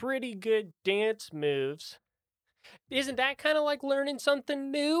some pretty good dance moves. Isn't that kind of like learning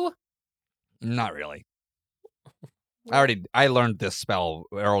something new? Not really. I learned this spell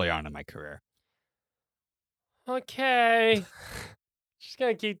early on in my career. Okay. Just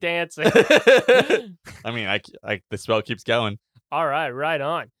gonna keep dancing. I mean, the spell keeps going. All right, right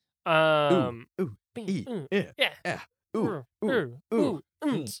on. Ooh, ee, yeah, yeah. ooh, ooh.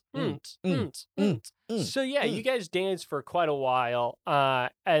 So yeah, you guys dance for quite a while,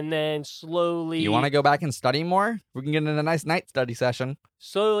 and then slowly, You want to go back and study more? We can get in a nice night study session.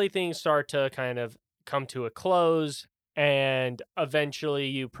 slowly things start to kind of come to a close, and eventually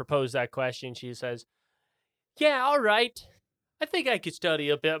you propose that question. She says, "Yeah, all right, I think I could study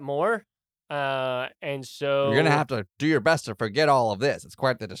a bit more." And so You're gonna have to do your best to forget all of this. It's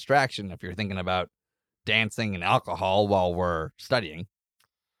quite the distraction if you're thinking about dancing and alcohol while we're studying.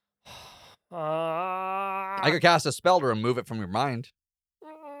 I could cast a spell to remove it from your mind.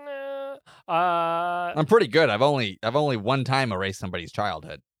 I'm pretty good. I've only one time erased somebody's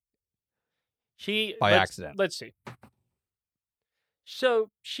childhood by accident. Let's see. So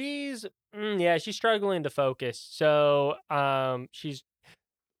she's she's struggling to focus. So she's.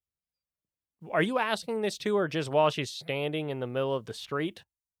 Are you asking this to her just while she's standing in the middle of the street?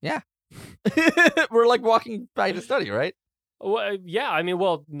 Yeah. We're like walking back to study, right? Well, yeah, I mean,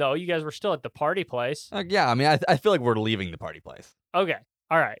 well, no, you guys were still at the party place. Yeah, I mean, I feel like we're leaving the party place. Okay.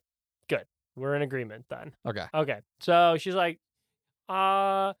 All right. Good. We're in agreement then. Okay. Okay. So she's like,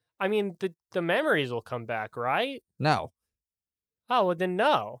 I mean, the memories will come back, right? No. Oh, well, then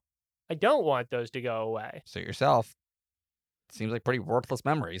no. I don't want those to go away. Say it yourself. Seems like pretty worthless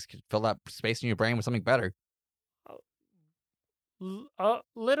memories. Could fill that space in your brain with something better.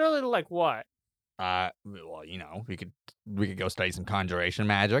 Literally, like what? Well, we could go study some conjuration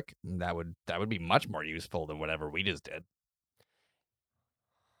magic. That would be much more useful than whatever we just did.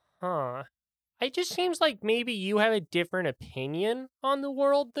 Huh. It just seems like maybe you have a different opinion on the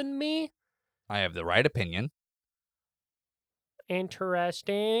world than me. I have the right opinion.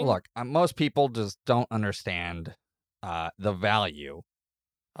 Interesting. Look, most people just don't understand the value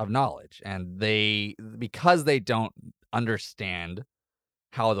of knowledge, and because they don't understand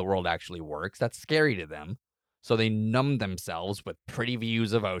how the world actually works, that's scary to them. So they numb themselves with pretty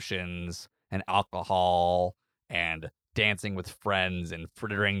views of oceans and alcohol and dancing with friends and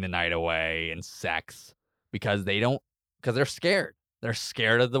frittering the night away and sex because they're scared. They're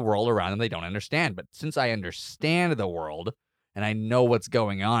scared of the world around them they don't understand. But since I understand the world and I know what's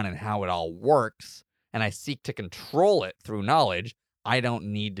going on and how it all works, and I seek to control it through knowledge, I don't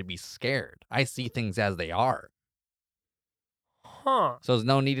need to be scared. I see things as they are. Huh. So there's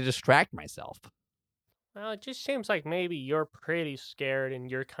no need to distract myself. Well, it just seems like maybe you're pretty scared and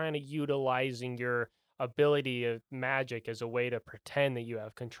you're kind of utilizing your ability of magic as a way to pretend that you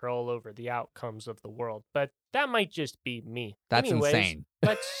have control over the outcomes of the world. But that might just be me. That's Anyways, insane.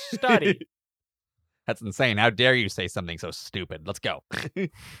 Let's study. That's insane. How dare you say something so stupid? Let's go.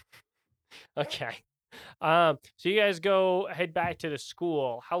 Okay. So you guys head back to the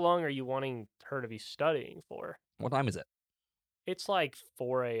school. How long are you wanting her to be studying for? What time is it? It's like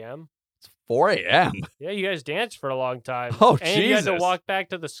 4 a.m. It's 4 a.m. Yeah, you guys danced for a long time. Oh, and you had to Jesus. walk back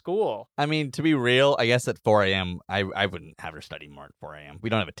to the school. I mean, to be real, I guess at 4 a.m., I wouldn't have her study more at 4 a.m. We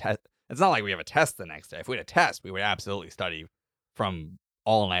don't have a test. It's not like we have a test the next day. If we had a test, we would absolutely study from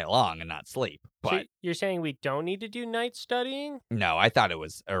all night long and not sleep. So But you're saying we don't need to do night studying? no, I thought it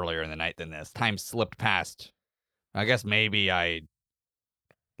was earlier in the night than this. Time slipped past. I guess maybe I,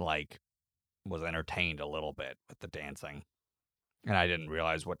 was entertained a little bit with the dancing. And I didn't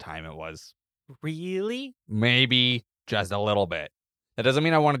realize what time it was. Really? Maybe just a little bit. That doesn't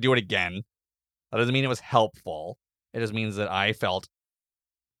mean I want to do it again. That doesn't mean it was helpful. It just means that I felt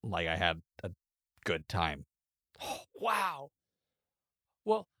like I had a good time. Oh, wow.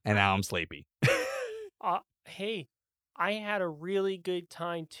 Well, And now I'm sleepy. hey, I had a really good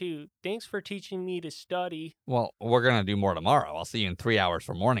time too. Thanks for teaching me to study. Well, we're going to do more tomorrow. I'll see you in 3 hours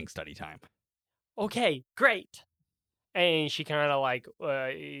for morning study time. Okay, great. And she kind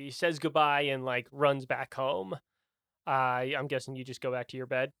of says goodbye and runs back home. I'm guessing you just go back to your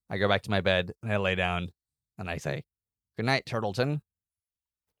bed. I go back to my bed and I lay down and I say, "Good night, Turtleton."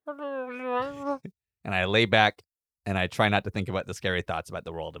 And I lay back and I try not to think about the scary thoughts about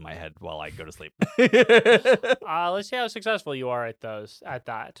the world in my head while I go to sleep. Let's see how successful you are at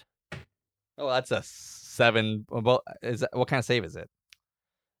that. Oh, that's a 7. Well, what kind of save is it?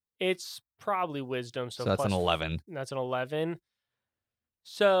 It's probably wisdom, so that's plus an 11. That's an 11.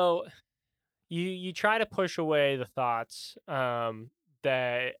 So you try to push away the thoughts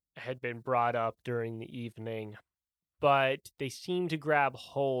that had been brought up during the evening, but they seem to grab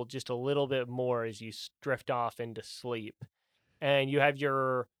hold just a little bit more as you drift off into sleep. And you have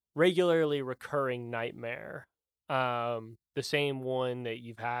your regularly recurring nightmare, the same one that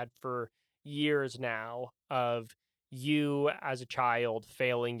you've had for years now, of you as a child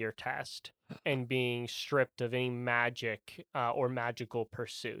failing your test and being stripped of any magic or magical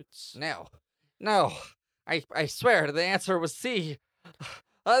pursuits. No, I swear the answer was C.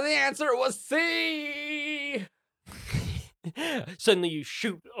 The answer was C. Suddenly you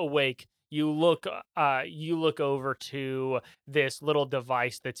shoot awake. You look over to this little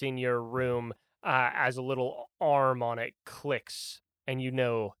device that's in your room as a little arm on it clicks, and you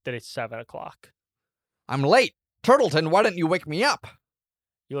know that it's 7 o'clock. I'm late. Turtleton, why didn't you wake me up?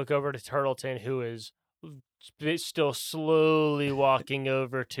 You look over to Turtleton, who is still slowly walking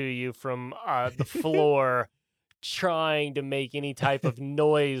over to you from the floor, trying to make any type of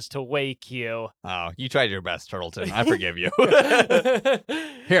noise to wake you. Oh, you tried your best, Turtleton. I forgive you.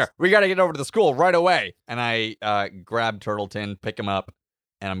 Here, we got to get over to the school right away. And I grab Turtleton, pick him up,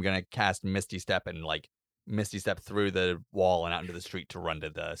 and I'm going to cast Misty Step and Misty Step through the wall and out into the street to run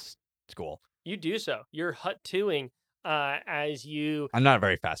to the school. You do so. You're hut-toing as you... I'm not a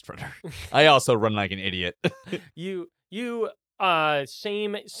very fast runner. I also run like an idiot. You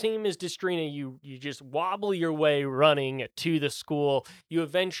Same as Destrina. You just wobble your way running to the school. You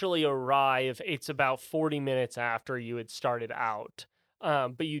eventually arrive. It's about 40 minutes after you had started out.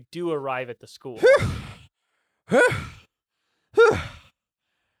 But you do arrive at the school.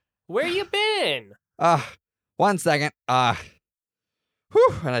 Where you been? 1 second. And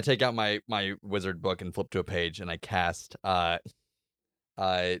I take out my wizard book and flip to a page, and I cast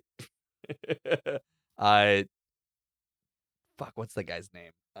fuck, what's the guy's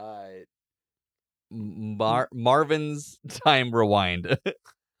name? Marvin's Time Rewind.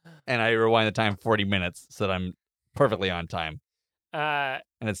 And I rewind the time 40 minutes so that I'm perfectly on time. And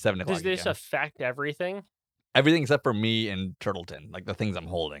it's 7 o'clock. Does this again. affect everything? Everything except for me and Turtleton, like the things I'm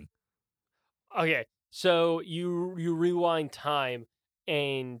holding. Okay, so you rewind time,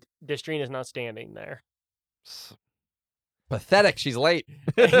 and Destrina's not standing there. Pathetic. She's late.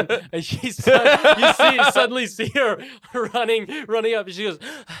 And suddenly see her running up, and she goes,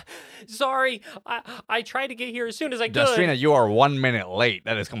 "Sorry, I tried to get here as soon as I could." Destrina, you are 1 minute late.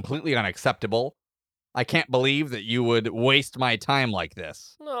 That is completely unacceptable. I can't believe that you would waste my time like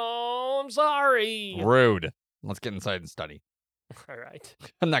this. No, I'm sorry. Rude. Let's get inside and study. All right.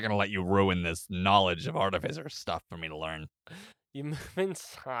 I'm not going to let you ruin this knowledge of Artificer stuff for me to learn. You move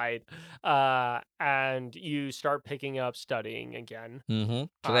inside, and you start picking up studying again. Mm-hmm.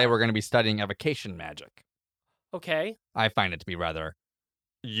 Today we're going to be studying evocation magic. Okay. I find it to be rather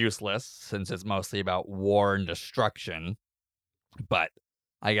useless since it's mostly about war and destruction. But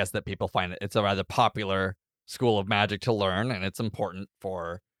I guess that people find it's a rather popular school of magic to learn, and it's important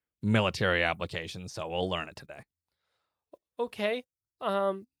for military applications, so we'll learn it today. Okay.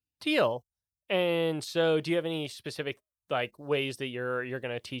 Deal. And so, do you have any specific like ways that you're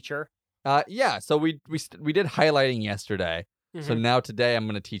gonna teach her? Yeah. So we did highlighting yesterday. So Mhm. now today I'm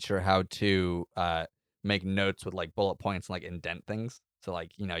gonna teach her how to make notes with like bullet points and like indent things. So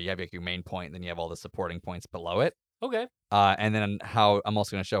like you have like, your main point, and then you have all the supporting points below it. Okay. And then how I'm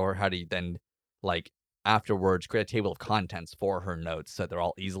also gonna show her how to then like afterwards create a table of contents for her notes so they're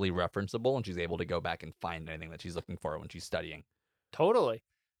all easily referenceable, and she's able to go back and find anything that she's looking for when she's studying. Totally.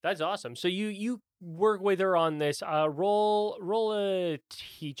 That's awesome. So you work with her on this. Roll a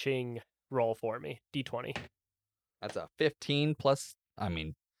teaching roll for me. D20. That's a 15 plus. I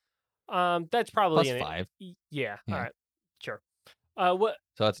mean, That's probably plus 5. Yeah. Yeah. All right. Sure. What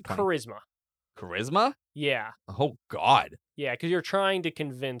So that's 20. charisma? Charisma? Yeah. Oh God. Yeah, because you're trying to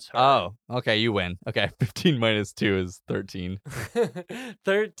convince her. Oh, okay, you win. Okay, 15 minus 2 is 13.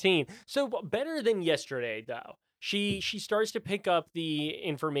 13. So better than yesterday, though. She starts to pick up the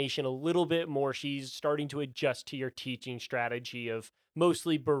information a little bit more. She's starting to adjust to your teaching strategy of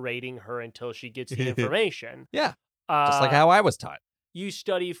mostly berating her until she gets the information. Yeah, just like how I was taught. You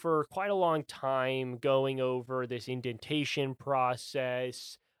study for quite a long time going over this indentation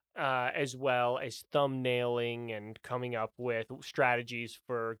process, as well as thumbnailing and coming up with strategies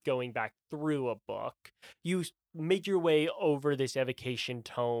for going back through a book. You make your way over this evocation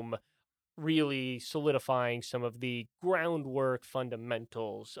tome, really solidifying some of the groundwork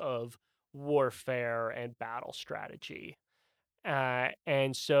fundamentals of warfare and battle strategy.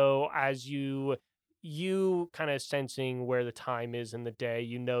 And so as you kind of sensing where the time is in the day,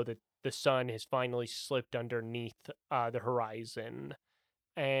 you know that the sun has finally slipped underneath the horizon,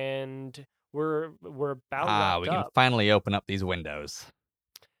 and we're about wrapped We can up. finally open up these windows.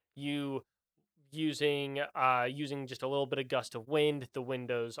 You using just a little bit of gust of wind, the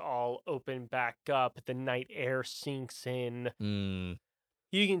windows all open back up, the night air sinks in.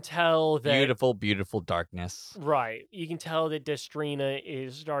 You can tell that Beautiful, beautiful darkness. right. You can tell that Destrina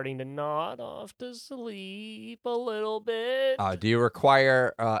is starting to nod off to sleep a little bit. Do you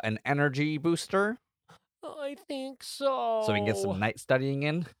require an energy booster I think so. so we can get some night studying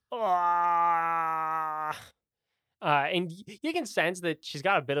in? And you can sense that she's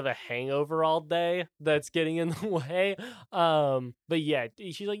got a bit of a hangover all day that's getting in the way. But yeah,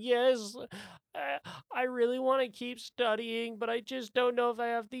 she's like, yes, I really want to keep studying, but I just don't know if I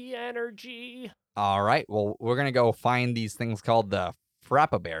have the energy. All right, well, we're going to go find these things called the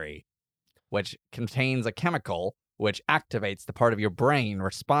frappaberry, which contains a chemical which activates the part of your brain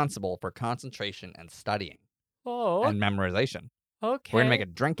responsible for concentration and studying Oh, and memorization. okay. We're going to make a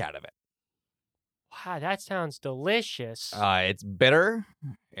drink out of it. Wow, that sounds delicious. It's bitter.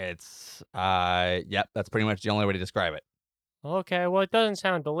 It's, yep, that's pretty much the only way to describe it. Okay, well, it doesn't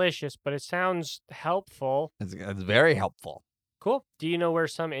sound delicious, but it sounds helpful. It's very helpful. Cool. Do you know where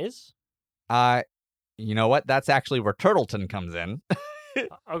some is? You know what? That's actually where Turtleton comes in.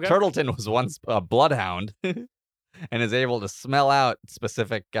 Okay. Turtleton was once a bloodhound and is able to smell out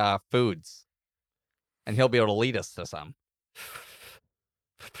specific foods. And he'll be able to lead us to some.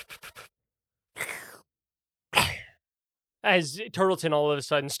 As Turtleton all of a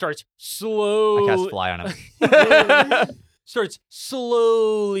sudden starts I cast slowly fly on him. starts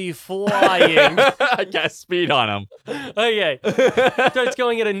slowly flying. I cast speed on him. Okay. Starts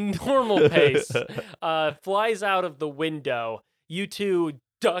going at a normal pace. Flies out of the window. You two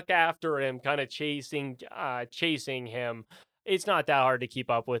duck after him, kind of chasing him. It's not that hard to keep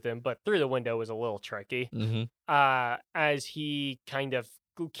up with him, but through the window was a little tricky. Mm-hmm. As he kind of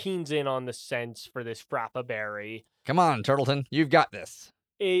keens in on the sense for this Frappaberry. Come on, Turtleton. You've got this.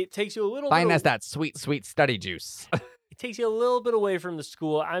 It takes you a little Find bit. us that sweet, sweet study juice. It takes you a little bit away from the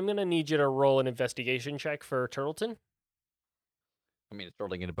school. I'm gonna need you to roll an investigation check for Turtleton. I mean, it's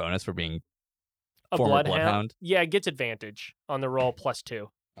Turtleton get a bonus for being A former bloodhound. Yeah, it gets advantage on the roll +2.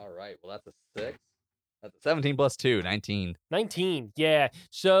 All right. Well, that's a 6. That's a 17 plus 2, 19. 19. Yeah.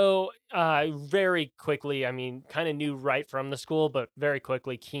 So very quickly, I mean, kind of knew right from the school, but very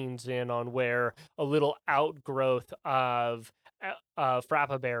quickly keens in on where a little outgrowth of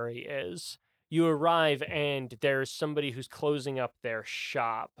Frappaberry is. You arrive and there's somebody who's closing up their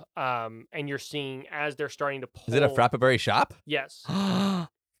shop. And you're seeing as they're starting to pull. Is it a Frappaberry shop? Yes. Hold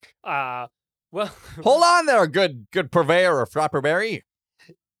Well. on there, good purveyor of Frappaberry.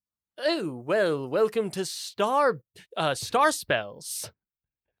 Oh, well, welcome to Star Spells,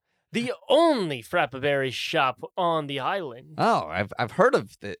 the only Frappaberry shop on the island. Oh, I've heard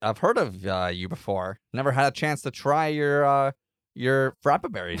of you before. Never had a chance to try your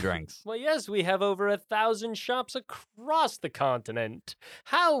Frappaberry drinks. Well, yes, we have over 1,000 shops across the continent.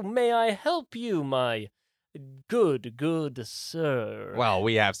 How may I help you, my good sir? Well,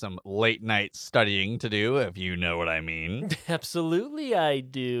 we have some late night studying to do, if you know what I mean. Absolutely, I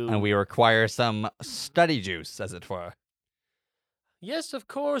do. And we require some study juice, as it were. Yes, of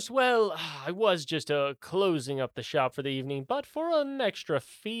course. Well, I was just closing up the shop for the evening, but for an extra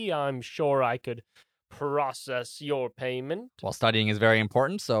fee, I'm sure I could process your payment. Well, studying is very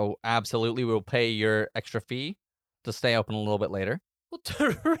important, so absolutely we'll pay your extra fee to stay open a little bit later. Well,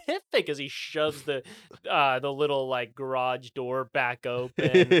 terrific! As he shoves the little like garage door back open,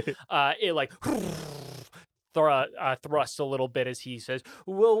 it like thrusts a little bit as he says,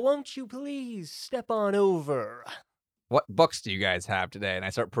 "Well, won't you please step on over?" What books do you guys have today? And I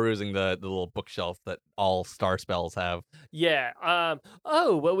start perusing the little bookshelf that all Star Spells have. Yeah.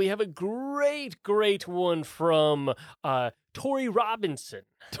 Oh, well, we have a great one from Tori Robinson.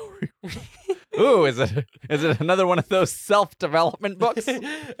 Ooh, is it another one of those self-development books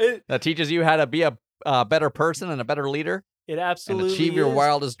that teaches you how to be a better person and a better leader It absolutely and achieve your is.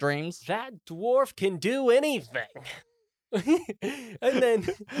 wildest dreams? That dwarf can do anything. And then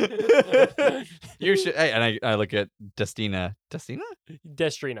You should. Hey, and I look at Destrina,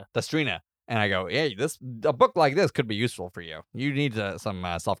 Destrina. and I go, "Hey, a book like this could be useful for you. You need some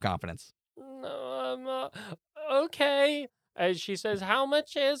self-confidence." Okay. As she says, "How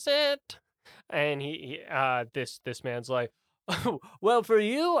much is it?" And this man's like, "Oh, well, for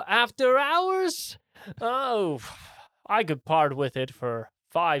you, after hours? Oh, I could part with it for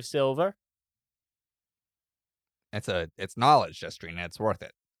 5 silver." It's knowledge, Destrina. It's worth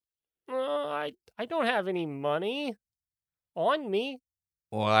it. I don't have any money on me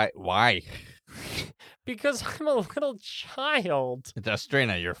Why? because I'm a little child.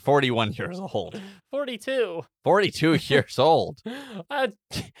 Destrina, you're 41 years old. 42. 42 years old. Uh,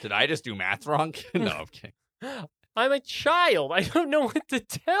 Did I just do math wrong? No, I'm kidding. I'm a child. I don't know what to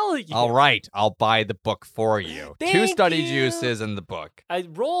tell you. All right, I'll buy the book for you. 2 Thank study you. juices in the book. I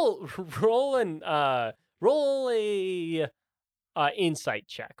roll a insight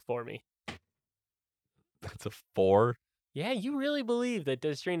check for me. That's a 4. Yeah, you really believe that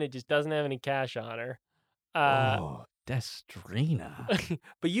Destrina just doesn't have any cash on her. Oh, Destrina.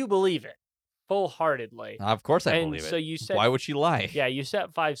 But you believe it full-heartedly. Of course I And believe so it. you said, Why would she lie? yeah, you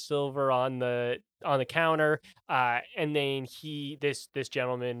set 5 silver on the counter, and then this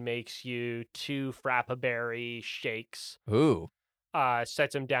gentleman makes you 2 Frappaberry shakes. Ooh.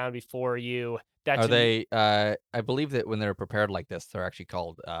 Sets them down before you. That's Are they I believe that when they're prepared like this, they're actually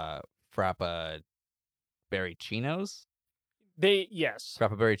called Frappaberry Chinos? Yes.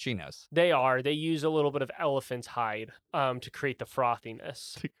 Frappaberry Chinos. They are. They use a little bit of elephant's hide to create the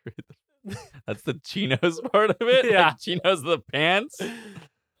frothiness. That's the chinos part of it? Yeah. Like chinos the pants?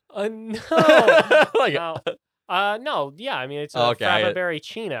 No. Like, No. Yeah, I mean, it's a Okay, Frappaberry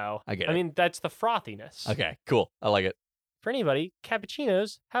Chino. I get I it. mean, that's the frothiness. Okay, cool. I like it. For anybody,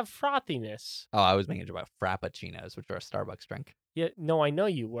 cappuccinos have frothiness. Oh, I was making a joke about Frappuccinos, which are a Starbucks drink. Yeah, no, I know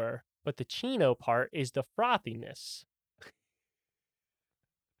you were. But the Chino part is the frothiness.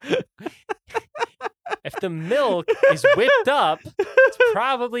 If the milk is whipped up, it's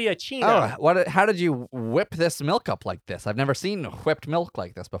probably a Chino. Oh, how did you whip this milk up like this? I've never seen whipped milk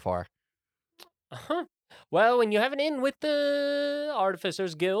like this before. Uh-huh. Well, when you have an in with the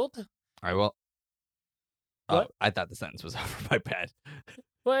Artificers Guild. I will. What? Oh, I thought the sentence was over my bed.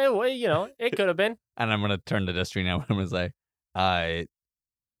 Well, it could have been. And I'm going to turn to Destrina and I'm going to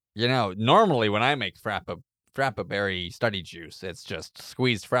say, normally when I make Frappa berry study juice, it's just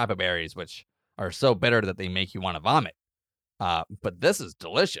squeezed Frappa berries, which are so bitter that they make you want to vomit. But this is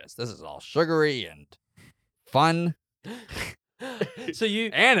delicious. This is all sugary and fun. So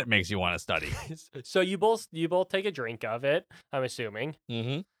and it makes you want to study. So you both take a drink of it, I'm assuming.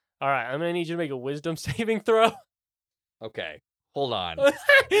 Mm-hmm. All right, I'm gonna need you to make a wisdom saving throw. Okay, hold on.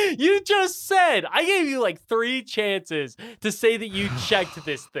 You just said I gave you like 3 chances to say that you checked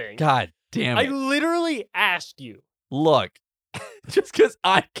this thing. God damn I it! literally asked you. Look, just because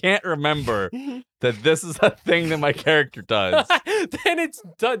I can't remember that this is a thing that my character does, then it's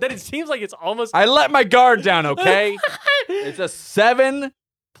done. Then it seems like it's almost. I let my guard down. Okay, it's a 7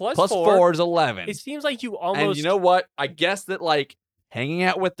 plus 4 is 11. It seems like you almost. And you know what? I guess that hanging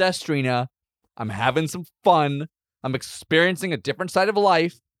out with Destrina, I'm having some fun. I'm experiencing a different side of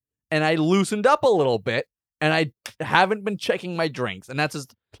life, and I loosened up a little bit, and I haven't been checking my drinks, and that's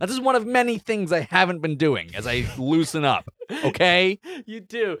just one of many things I haven't been doing as I loosen up. Okay? You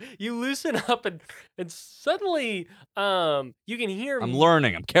do. You loosen up, and suddenly, you can hear. I'm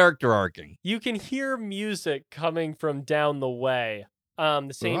learning. I'm character arcing. You can hear music coming from down the way.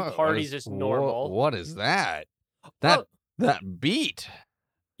 The same parties as normal. What is that? That beat.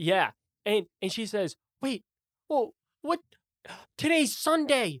 Yeah, and she says, "Wait, what? Today's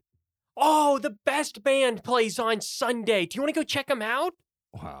Sunday. Oh, the best band plays on Sunday. Do you want to go check them out?"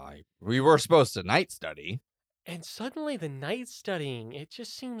 Well, we were supposed to night study. And suddenly the night studying, it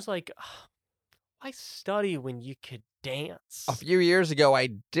just seems like, why study when you could dance? A few years ago, I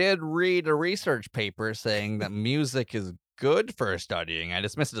did read a research paper saying that music is good for studying. I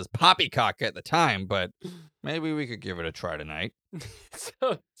dismissed it as poppycock at the time, but maybe we could give it a try tonight.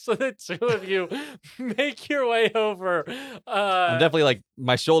 So the two of you make your way over. I'm definitely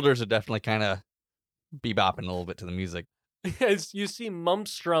my shoulders are definitely kind of bebopping a little bit to the music. As you see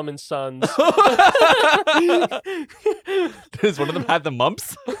Mumpstrum and Sons. Does one of them have the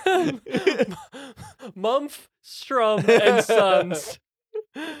mumps? Mumpstrum and Sons.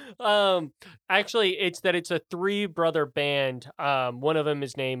 Actually, it's a 3-brother band. One of them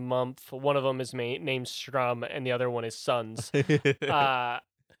is named Mumph, one of them is named Strum, and the other one is Sons.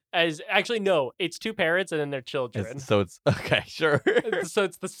 No, it's 2 parents and then their children. So it's okay, sure. So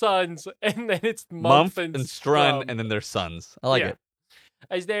it's the sons, and then it's Mumph and Strun, and then their sons. I like it.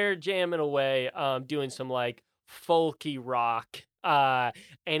 As they're jamming away, doing some folky rock. And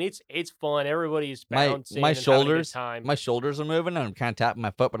it's fun. Everybody's bouncing. My shoulders are moving, and I'm kind of tapping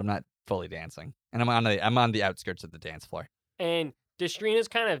my foot, but I'm not fully dancing. And I'm on the outskirts of the dance floor. And Destrina's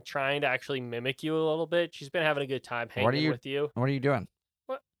kind of trying to actually mimic you a little bit. She's been having a good time hanging with you. What are you doing?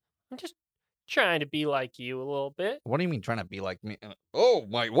 I'm just trying to be like you a little bit. What do you mean trying to be like me? Oh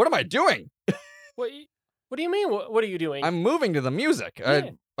my! What am I doing? What do you mean? What are you doing? I'm moving to the music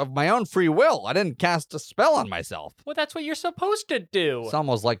of my own free will. I didn't cast a spell on myself. Well, that's what you're supposed to do. It's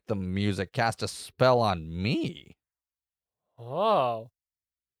almost like the music cast a spell on me. Oh,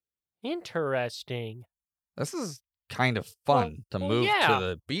 interesting. This is kind of fun to move to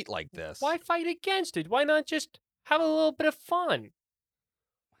the beat like this. Why fight against it? Why not just have a little bit of fun?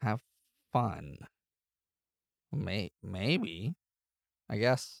 Have fun. Maybe. I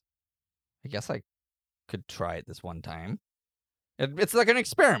guess I could try it this one time. It's like an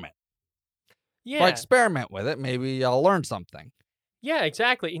experiment. Yeah. If I experiment with it, maybe I'll learn something. Yeah,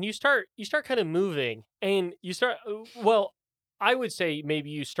 exactly. And you start kind of moving, and you start. Well, I would say maybe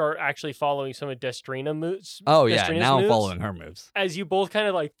you start actually following some of Destrina moves. Oh yeah, now I'm moves, following her moves. As you both kind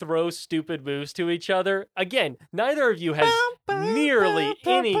of throw stupid moves to each other. Again, neither of you has nearly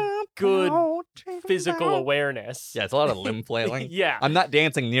any good physical awareness. Yeah, it's a lot of limb flailing. Yeah. I'm not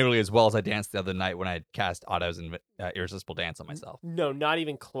dancing nearly as well as I danced the other night when I cast Otto's Irresistible Dance on myself. No, not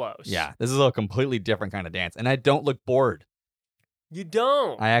even close. Yeah, this is a completely different kind of dance, and I don't look bored. You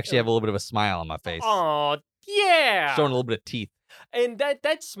don't. I actually have a little bit of a smile on my face. Oh, yeah. Showing a little bit of teeth. And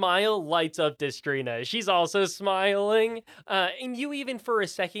that smile lights up Destrina. She's also smiling. And you even for a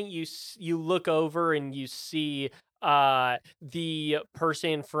second, you look over and you see the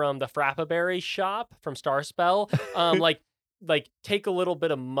person from the Frappaberry shop from Starspell, take a little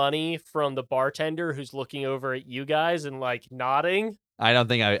bit of money from the bartender who's looking over at you guys and nodding. I don't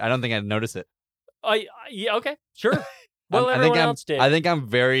think I'd notice it. Yeah, okay, sure. Well, I think I'm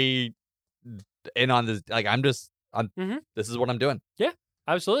very in on this. Like, I'm Mhm. this is what I'm doing.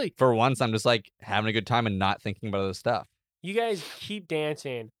 Absolutely. For once, I'm just like having a good time and not thinking about other stuff. You guys keep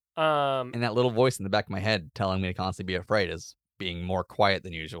dancing. And that little voice in the back of my head telling me to constantly be afraid is being more quiet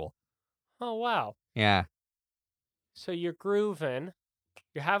than usual. Oh wow. Yeah, So you're grooving.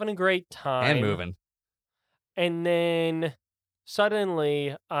 You're having a great time. and moving. And then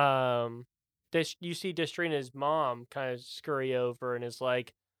suddenly, this you see Destrina's mom kind of scurry over and is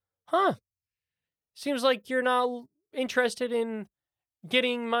like, "Huh, seems like you're not interested in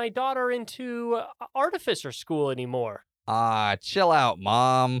getting my daughter into artificer school anymore." Ah, chill out,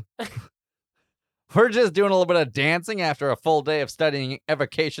 Mom. We're just doing a little bit of dancing after a full day of studying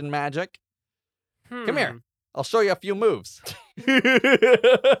evocation magic. Come here. I'll show you a few moves.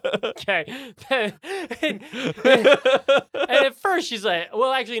 Okay. and at first she's like,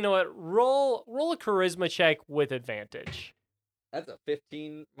 "Well, actually, you know what? Roll a charisma check with advantage." That's a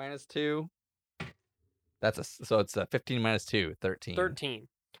 15 minus 2. So it's a 15 minus 2, 13. 13.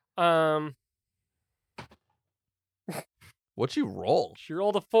 What'd you roll? She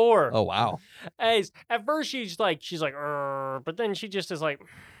rolled a 4. Oh, wow. As at first she's like, "Urgh," but then she just is like,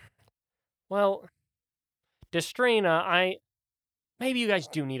 "Well, Destrina, maybe you guys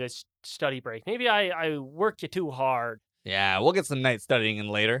do need a study break. Maybe I worked you too hard." Yeah, we'll get some night studying in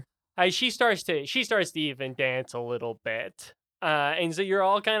later. She starts to even dance a little bit. And so you're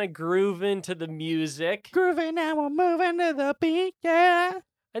all kind of grooving to the music. Grooving now, we're moving to the beat, yeah.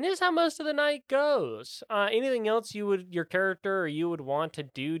 And this is how most of the night goes. Anything else your character or you would want to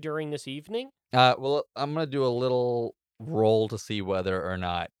do during this evening? Well, I'm gonna do a little roll to see whether or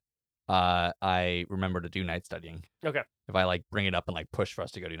not I remember to do night studying. Okay. If I like bring it up and like push for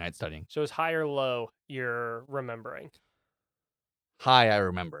us to go do night studying. So it's high or low you're remembering. High, I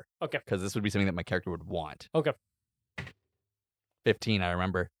remember. Okay. Because this would be something that my character would want. Okay. 15, I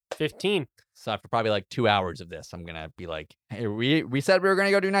remember. 15. So after probably like 2 hours of this, I'm gonna be like, "Hey, we said we were gonna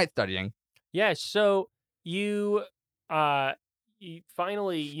go do night studying." Yeah, so you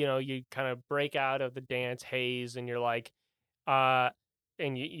finally, you kind of break out of the dance haze and you're like,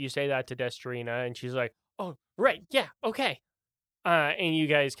 and you say that to Destrina and she's like, "Oh, right, yeah, okay." And you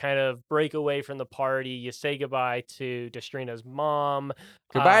guys kind of break away from the party. You say goodbye to Destrina's mom.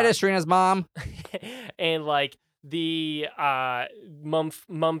 Goodbye to Srina's mom. And like the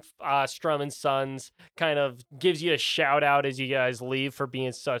Mumph Strum and Sons kind of gives you a shout out as you guys leave for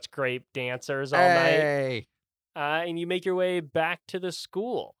being such great dancers all night. Hey, And you make your way back to the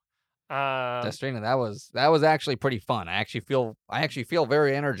school. Destrina, that was actually pretty fun. I actually feel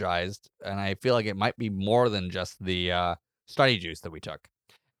very energized, and I feel like it might be more than just the study juice that we took.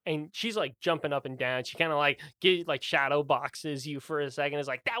 And she's like jumping up and down. She kind of like shadow boxes you for a second. It's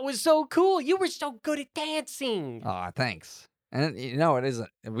like, "That was so cool. You were so good at dancing." Aw, thanks. And it isn't.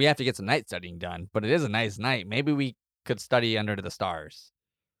 We have to get some night studying done, but it is a nice night. Maybe we could study under the stars.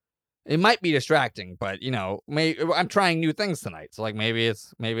 It might be distracting, but I'm trying new things tonight, so like maybe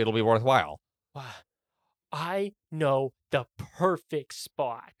it'll be worthwhile. Wow. I know the perfect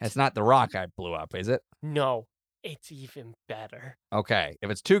spot. It's not the rock I blew up, is it? No, it's even better. Okay,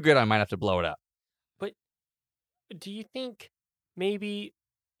 if it's too good, I might have to blow it up. But do you think maybe,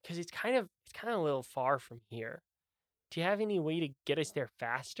 because it's kind of a little far from here, do you have any way to get us there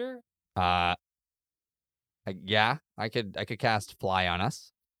faster? Yeah, I could cast fly on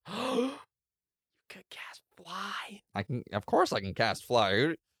us. You could cast fly. Of course I can cast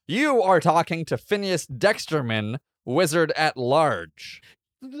fly. You are talking to Phineas Dexterman, Wizard at Large.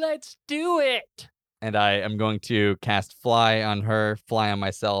 Let's do it. And I am going to cast fly on her, fly on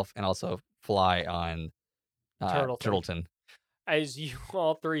myself, and also fly on Turtleton. As you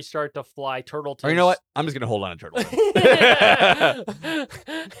all three start to fly, Turtleton. Or you know what? I'm just going to hold on to Turtleton.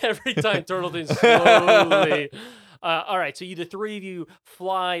 Every time Turtleton slowly. All right, so the three of you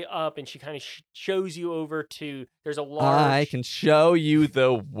fly up, and she kind of shows you over to. There's a large. I can show you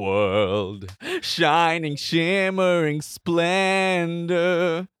the world, shining, shimmering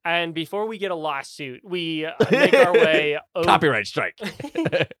splendor. And before we get a lawsuit, we make our way over. Copyright strike.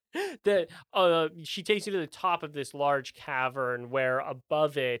 She takes you to the top of this large cavern, where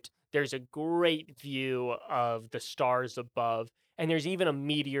above it there's a great view of the stars above. And there's even a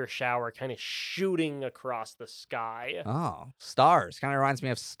meteor shower kind of shooting across the sky. Oh, stars. Kind of reminds me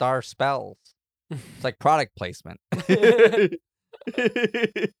of Star Spells. It's like product placement. It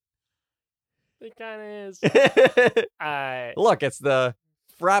kind of is. Look, it's the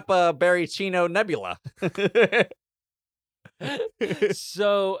Frappa Baricino Nebula.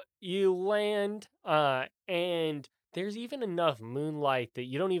 So you land, and there's even enough moonlight that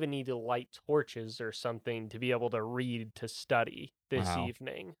you don't even need to light torches or something to be able to read to study this Wow.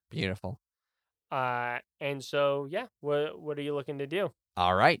 evening. Beautiful. And so, yeah, what are you looking to do?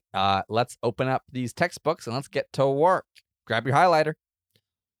 All right. Let's open up these textbooks and let's get to work. Grab your highlighter.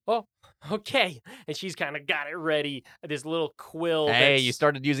 Oh, okay. And she's kind of got it ready. This little quill Hey, you that's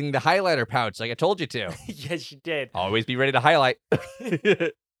started using the highlighter pouch like I told you to. yes, she did. Always be ready to highlight.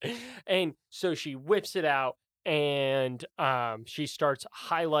 And so she whips it out and she starts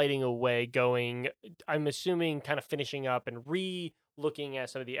highlighting away, going, I'm assuming, kind of finishing up and re-looking at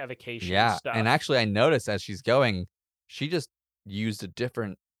some of the evocation Yeah. stuff. And actually, I noticed as she's going, she just used a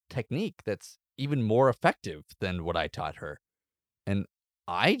different technique that's even more effective than what I taught her. And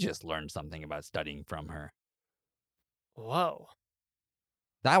I just learned something about studying from her. Whoa.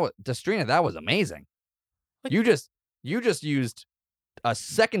 Destrina, that was amazing. What- You just used a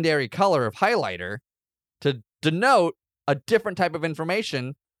secondary color of highlighter to denote a different type of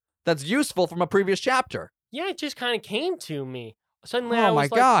information that's useful from a previous chapter. Yeah, it just kind of came to me. Suddenly I Oh my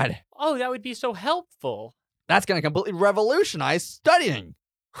was like, God. oh, that would be so helpful. That's going to completely revolutionize studying.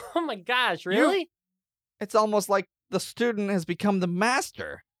 Oh my gosh, really? It's almost like the student has become the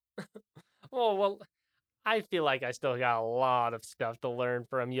master. Oh, well, I feel like I still got a lot of stuff to learn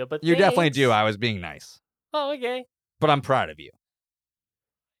from you, but You definitely thanks. do. I was being nice. Oh, okay. But I'm proud of you.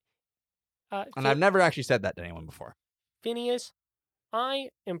 And Phin- I've never actually said that to anyone before. Phineas, I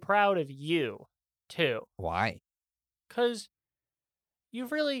am proud of you, too, Why? because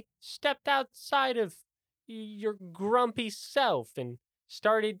you've really stepped outside of your grumpy self and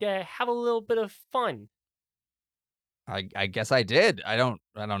started to have a little bit of fun. I guess I did. I don't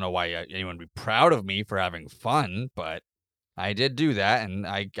know why anyone would be proud of me for having fun, but I did do that, and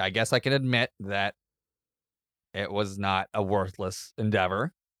I guess I can admit that it was not a worthless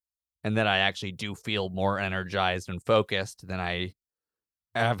endeavor, and that I actually do feel more energized and focused than I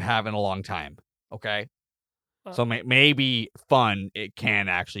have in a long time. Okay, Uh, so maybe fun it can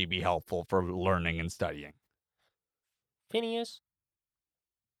actually be helpful for learning and studying. Phineas,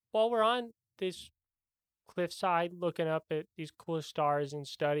 while we're on this cliffside looking up at these cool stars and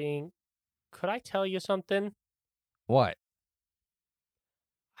studying, could I tell you something? What?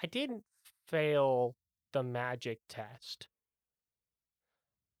 I didn't fail the magic test.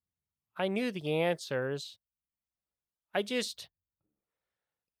 I knew the answers. I just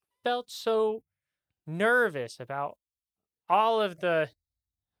felt so nervous about all of the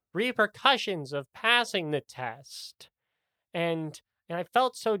repercussions of passing the test. And I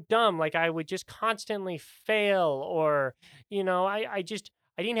felt so dumb, like I would just constantly fail, or I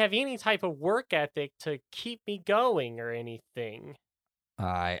didn't have any type of work ethic to keep me going or anything.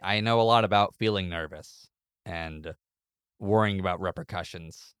 I know a lot about feeling nervous and worrying about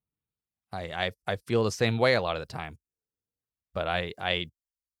repercussions. I feel the same way a lot of the time, but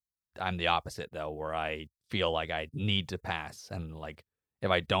I'm the opposite though, where I feel like I need to pass, and like if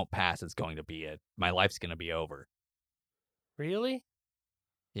I don't pass, it's going to be it. My life's going to be over. Really?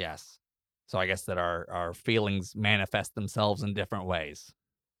 Yes. So I guess that our feelings manifest themselves in different ways.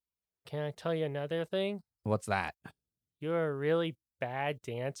 Can I tell you another thing? What's that? You're a really bad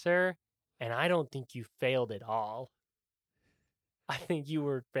dancer, and I don't think you failed at all. I think you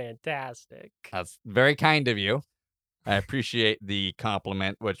were fantastic. That's very kind of you. I appreciate the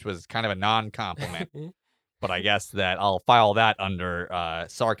compliment, which was kind of a non-compliment, but I guess that I'll file that under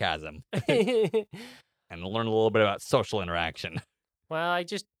sarcasm and learn a little bit about social interaction. Well, I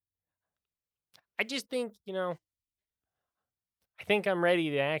just think, I think I'm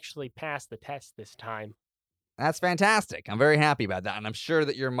ready to actually pass the test this time. That's fantastic. I'm very happy about that, and I'm sure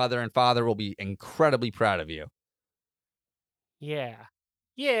that your mother and father will be incredibly proud of you. Yeah.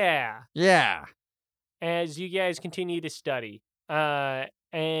 Yeah. Yeah. As you guys continue to study,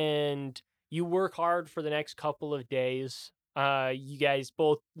 and you work hard for the next couple of days, you guys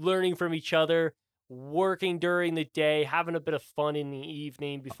both learning from each other, working during the day, having a bit of fun in the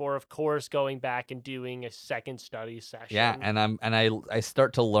evening before, of course, going back and doing a second study session. Yeah, and I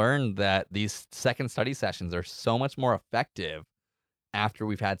start to learn that these second study sessions are so much more effective after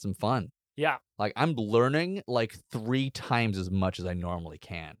we've had some fun. Yeah. Like I'm learning like 3 times as much as I normally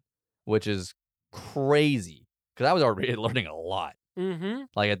can, which is crazy because I was already learning a lot. Mm-hmm.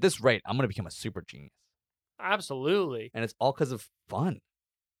 Like at this rate, I'm gonna become a super genius, Absolutely. and it's all because of fun.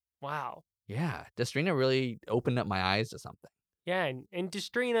 Wow. Yeah, Destrina really opened up my eyes to something. Yeah, and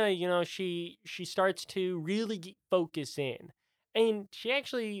Destrina, she starts to really focus in, and she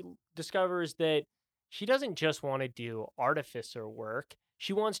actually discovers that she doesn't just want to do artificer work.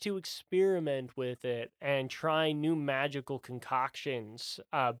 She wants to experiment with it and try new magical concoctions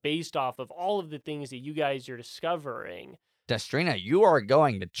based off of all of the things that you guys are discovering. Destrina, you are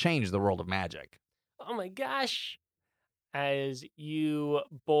going to change the world of magic. Oh my gosh. As you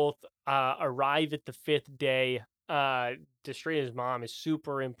both arrive at the 5th day, Destrina's mom is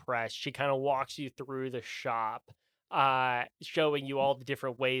super impressed. She kind of walks you through the shop, showing you all the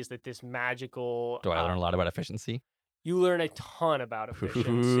different ways that this magical. Do I learn a lot about efficiency? You learn a ton about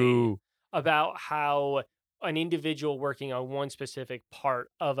efficiency, Ooh. about how an individual working on one specific part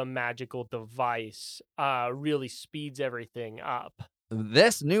of a magical device really speeds everything up.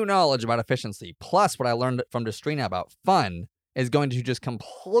 This new knowledge about efficiency, plus what I learned from Destrina about fun, is going to just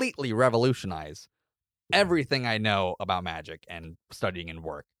completely revolutionize everything I know about magic and studying and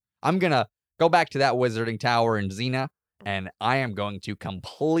work. I'm going to go back to that wizarding tower in Xena, and I am going to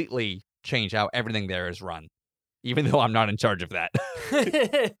completely change how everything there is run, even though I'm not in charge of that.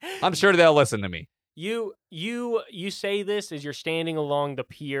 I'm sure they'll listen to me. You say this as you're standing along the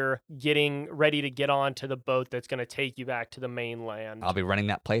pier, getting ready to get onto the boat that's going to take you back to the mainland. I'll be running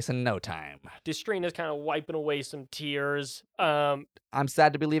that place in no time. Destrina's kind of wiping away some tears. I'm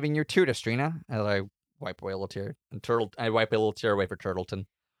sad to be leaving you too, Destrina. As I wipe away a little tear, and I wipe a little tear away for Turtleton.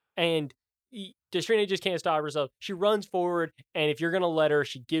 And Destrina just can't stop herself. She runs forward, and if you're gonna let her,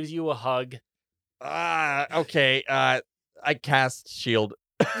 she gives you a hug. Okay. I cast shield.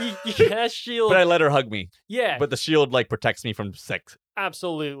 You cast shield, but I let her hug me. Yeah, but the shield protects me from sick.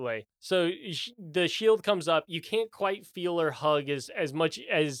 Absolutely. So the shield comes up. You can't quite feel her hug as much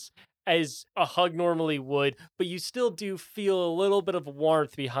as a hug normally would, but you still do feel a little bit of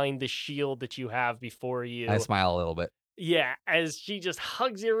warmth behind the shield that you have before you. I smile a little bit. Yeah, as she just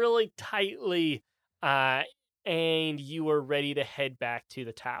hugs you really tightly, and you are ready to head back to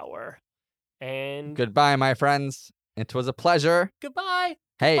the tower. And goodbye, my friends. It was a pleasure. Goodbye.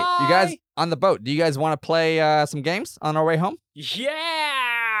 Hey, Bye. You guys on the boat, do you guys want to play some games on our way home?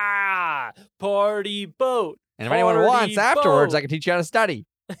 Yeah! Party boat. And if anyone wants afterwards, I can teach you how to study.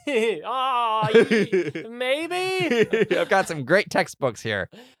 Maybe. I've got some great textbooks here.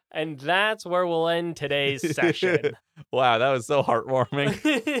 And that's where we'll end today's session. Wow, that was so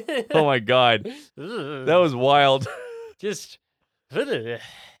heartwarming. Oh my God. That was wild. Just...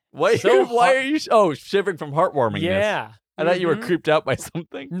 Why are you... Oh, shivering from heartwarmingness. Yeah. I thought you were creeped out by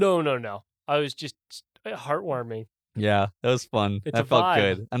something. No. I was just heartwarming. Yeah, that was fun. That felt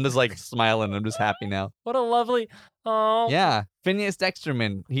good. I'm just smiling. I'm just happy now. What a lovely... Oh. Yeah, Phineas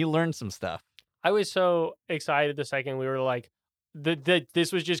Dexterman. He learned some stuff. I was so excited the second we were like,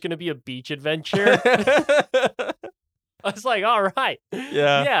 this was just going to be a beach adventure. I was like, all right.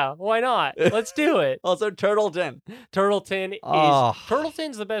 Yeah, why not? Let's do it. Also, Turtleton.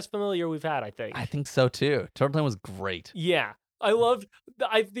 Turtleton's the best familiar we've had, I think. I think so, too. Turtleton was great. Yeah. I loved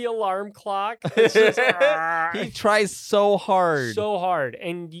the alarm clock. It's just, he tries so hard. So hard.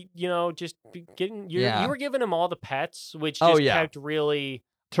 And, just getting... You were giving him all the pets, which just kept really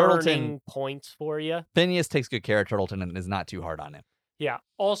earning points for you. Phineas takes good care of Turtleton and is not too hard on him. Yeah.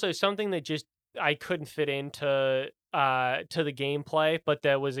 Also, something that just I couldn't fit into to the gameplay, but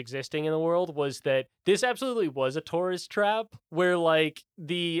that was existing in the world was that this absolutely was a tourist trap where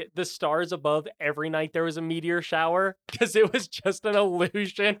the stars above every night there was a meteor shower because it was just an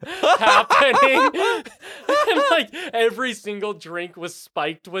illusion happening. And every single drink was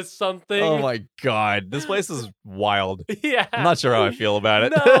spiked with something. Oh my God. This place is wild. Yeah. I'm not sure how I feel about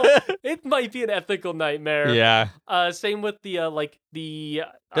it. No, it might be an ethical nightmare. Yeah. Same with the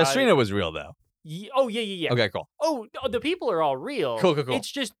Destrina was real though. Oh, yeah. Okay, cool. Oh, the people are all real. Cool.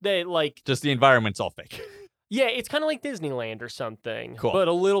 It's just that, just the environment's all fake. Yeah, it's kind of like Disneyland or something. Cool. But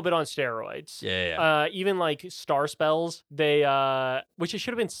a little bit on steroids. Yeah. Even star spells, which it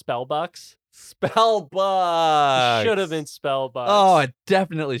should have been Spellbucks. Spellbucks. Should have been Spellbucks. Oh, it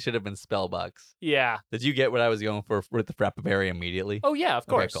definitely should have been Spellbucks. Yeah. Did you get what I was going for with the Frappaberry immediately? Oh, yeah, of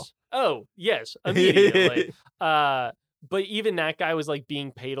course. Okay, cool. Oh, yes, immediately. But even that guy was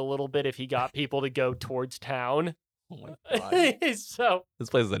being paid a little bit if he got people to go towards town. Oh my God. So this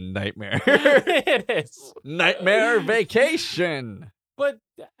place is a nightmare. It is. Nightmare vacation. But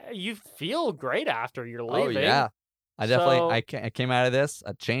you feel great after you're leaving. Oh, yeah. I definitely, I came out of this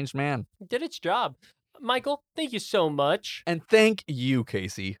a changed man. Did its job. Michael, thank you so much. And thank you,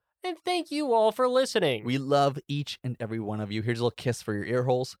 Casey. And thank you all for listening. We love each and every one of you. Here's a little kiss for your ear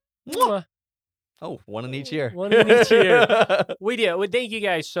holes. Mwah. Oh, one in each ear. One in each ear. We do. Well, thank you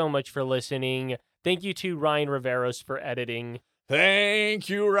guys so much for listening. Thank you to Ryan Riveros for editing. Thank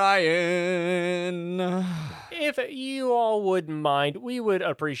you, Ryan. If you all wouldn't mind, we would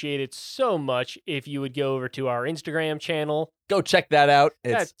appreciate it so much if you would go over to our Instagram channel. Go check that out.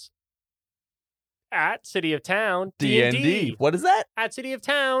 That's at City of Town D&D. What is that? At City of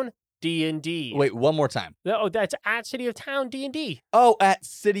Town D&D. Wait, one more time. Oh, that's at City of Town D&D. Oh, at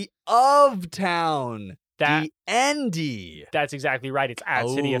City of Town. That D&D. That's exactly right. It's at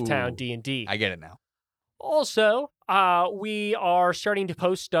City of Town Oh. D&D. I get it now. Also, we are starting to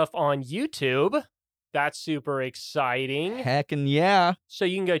post stuff on YouTube. That's super exciting. Heckin' yeah. So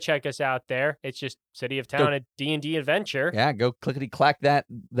you can go check us out there. It's just City of Town at D&D Adventure. Yeah, go clickety-clack that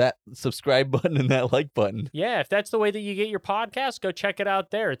subscribe button and that like button. Yeah, if that's the way that you get your podcast, go check it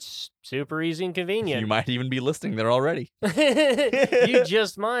out there. It's super easy and convenient. You might even be listening there already. You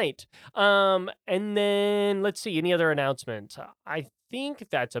just might. And then let's see, any other announcements? I think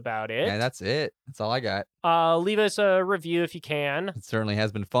that's about it. Yeah, that's it. That's all I got. Leave us a review if you can. It certainly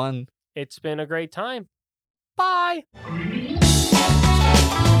has been fun. It's been a great time. Bye.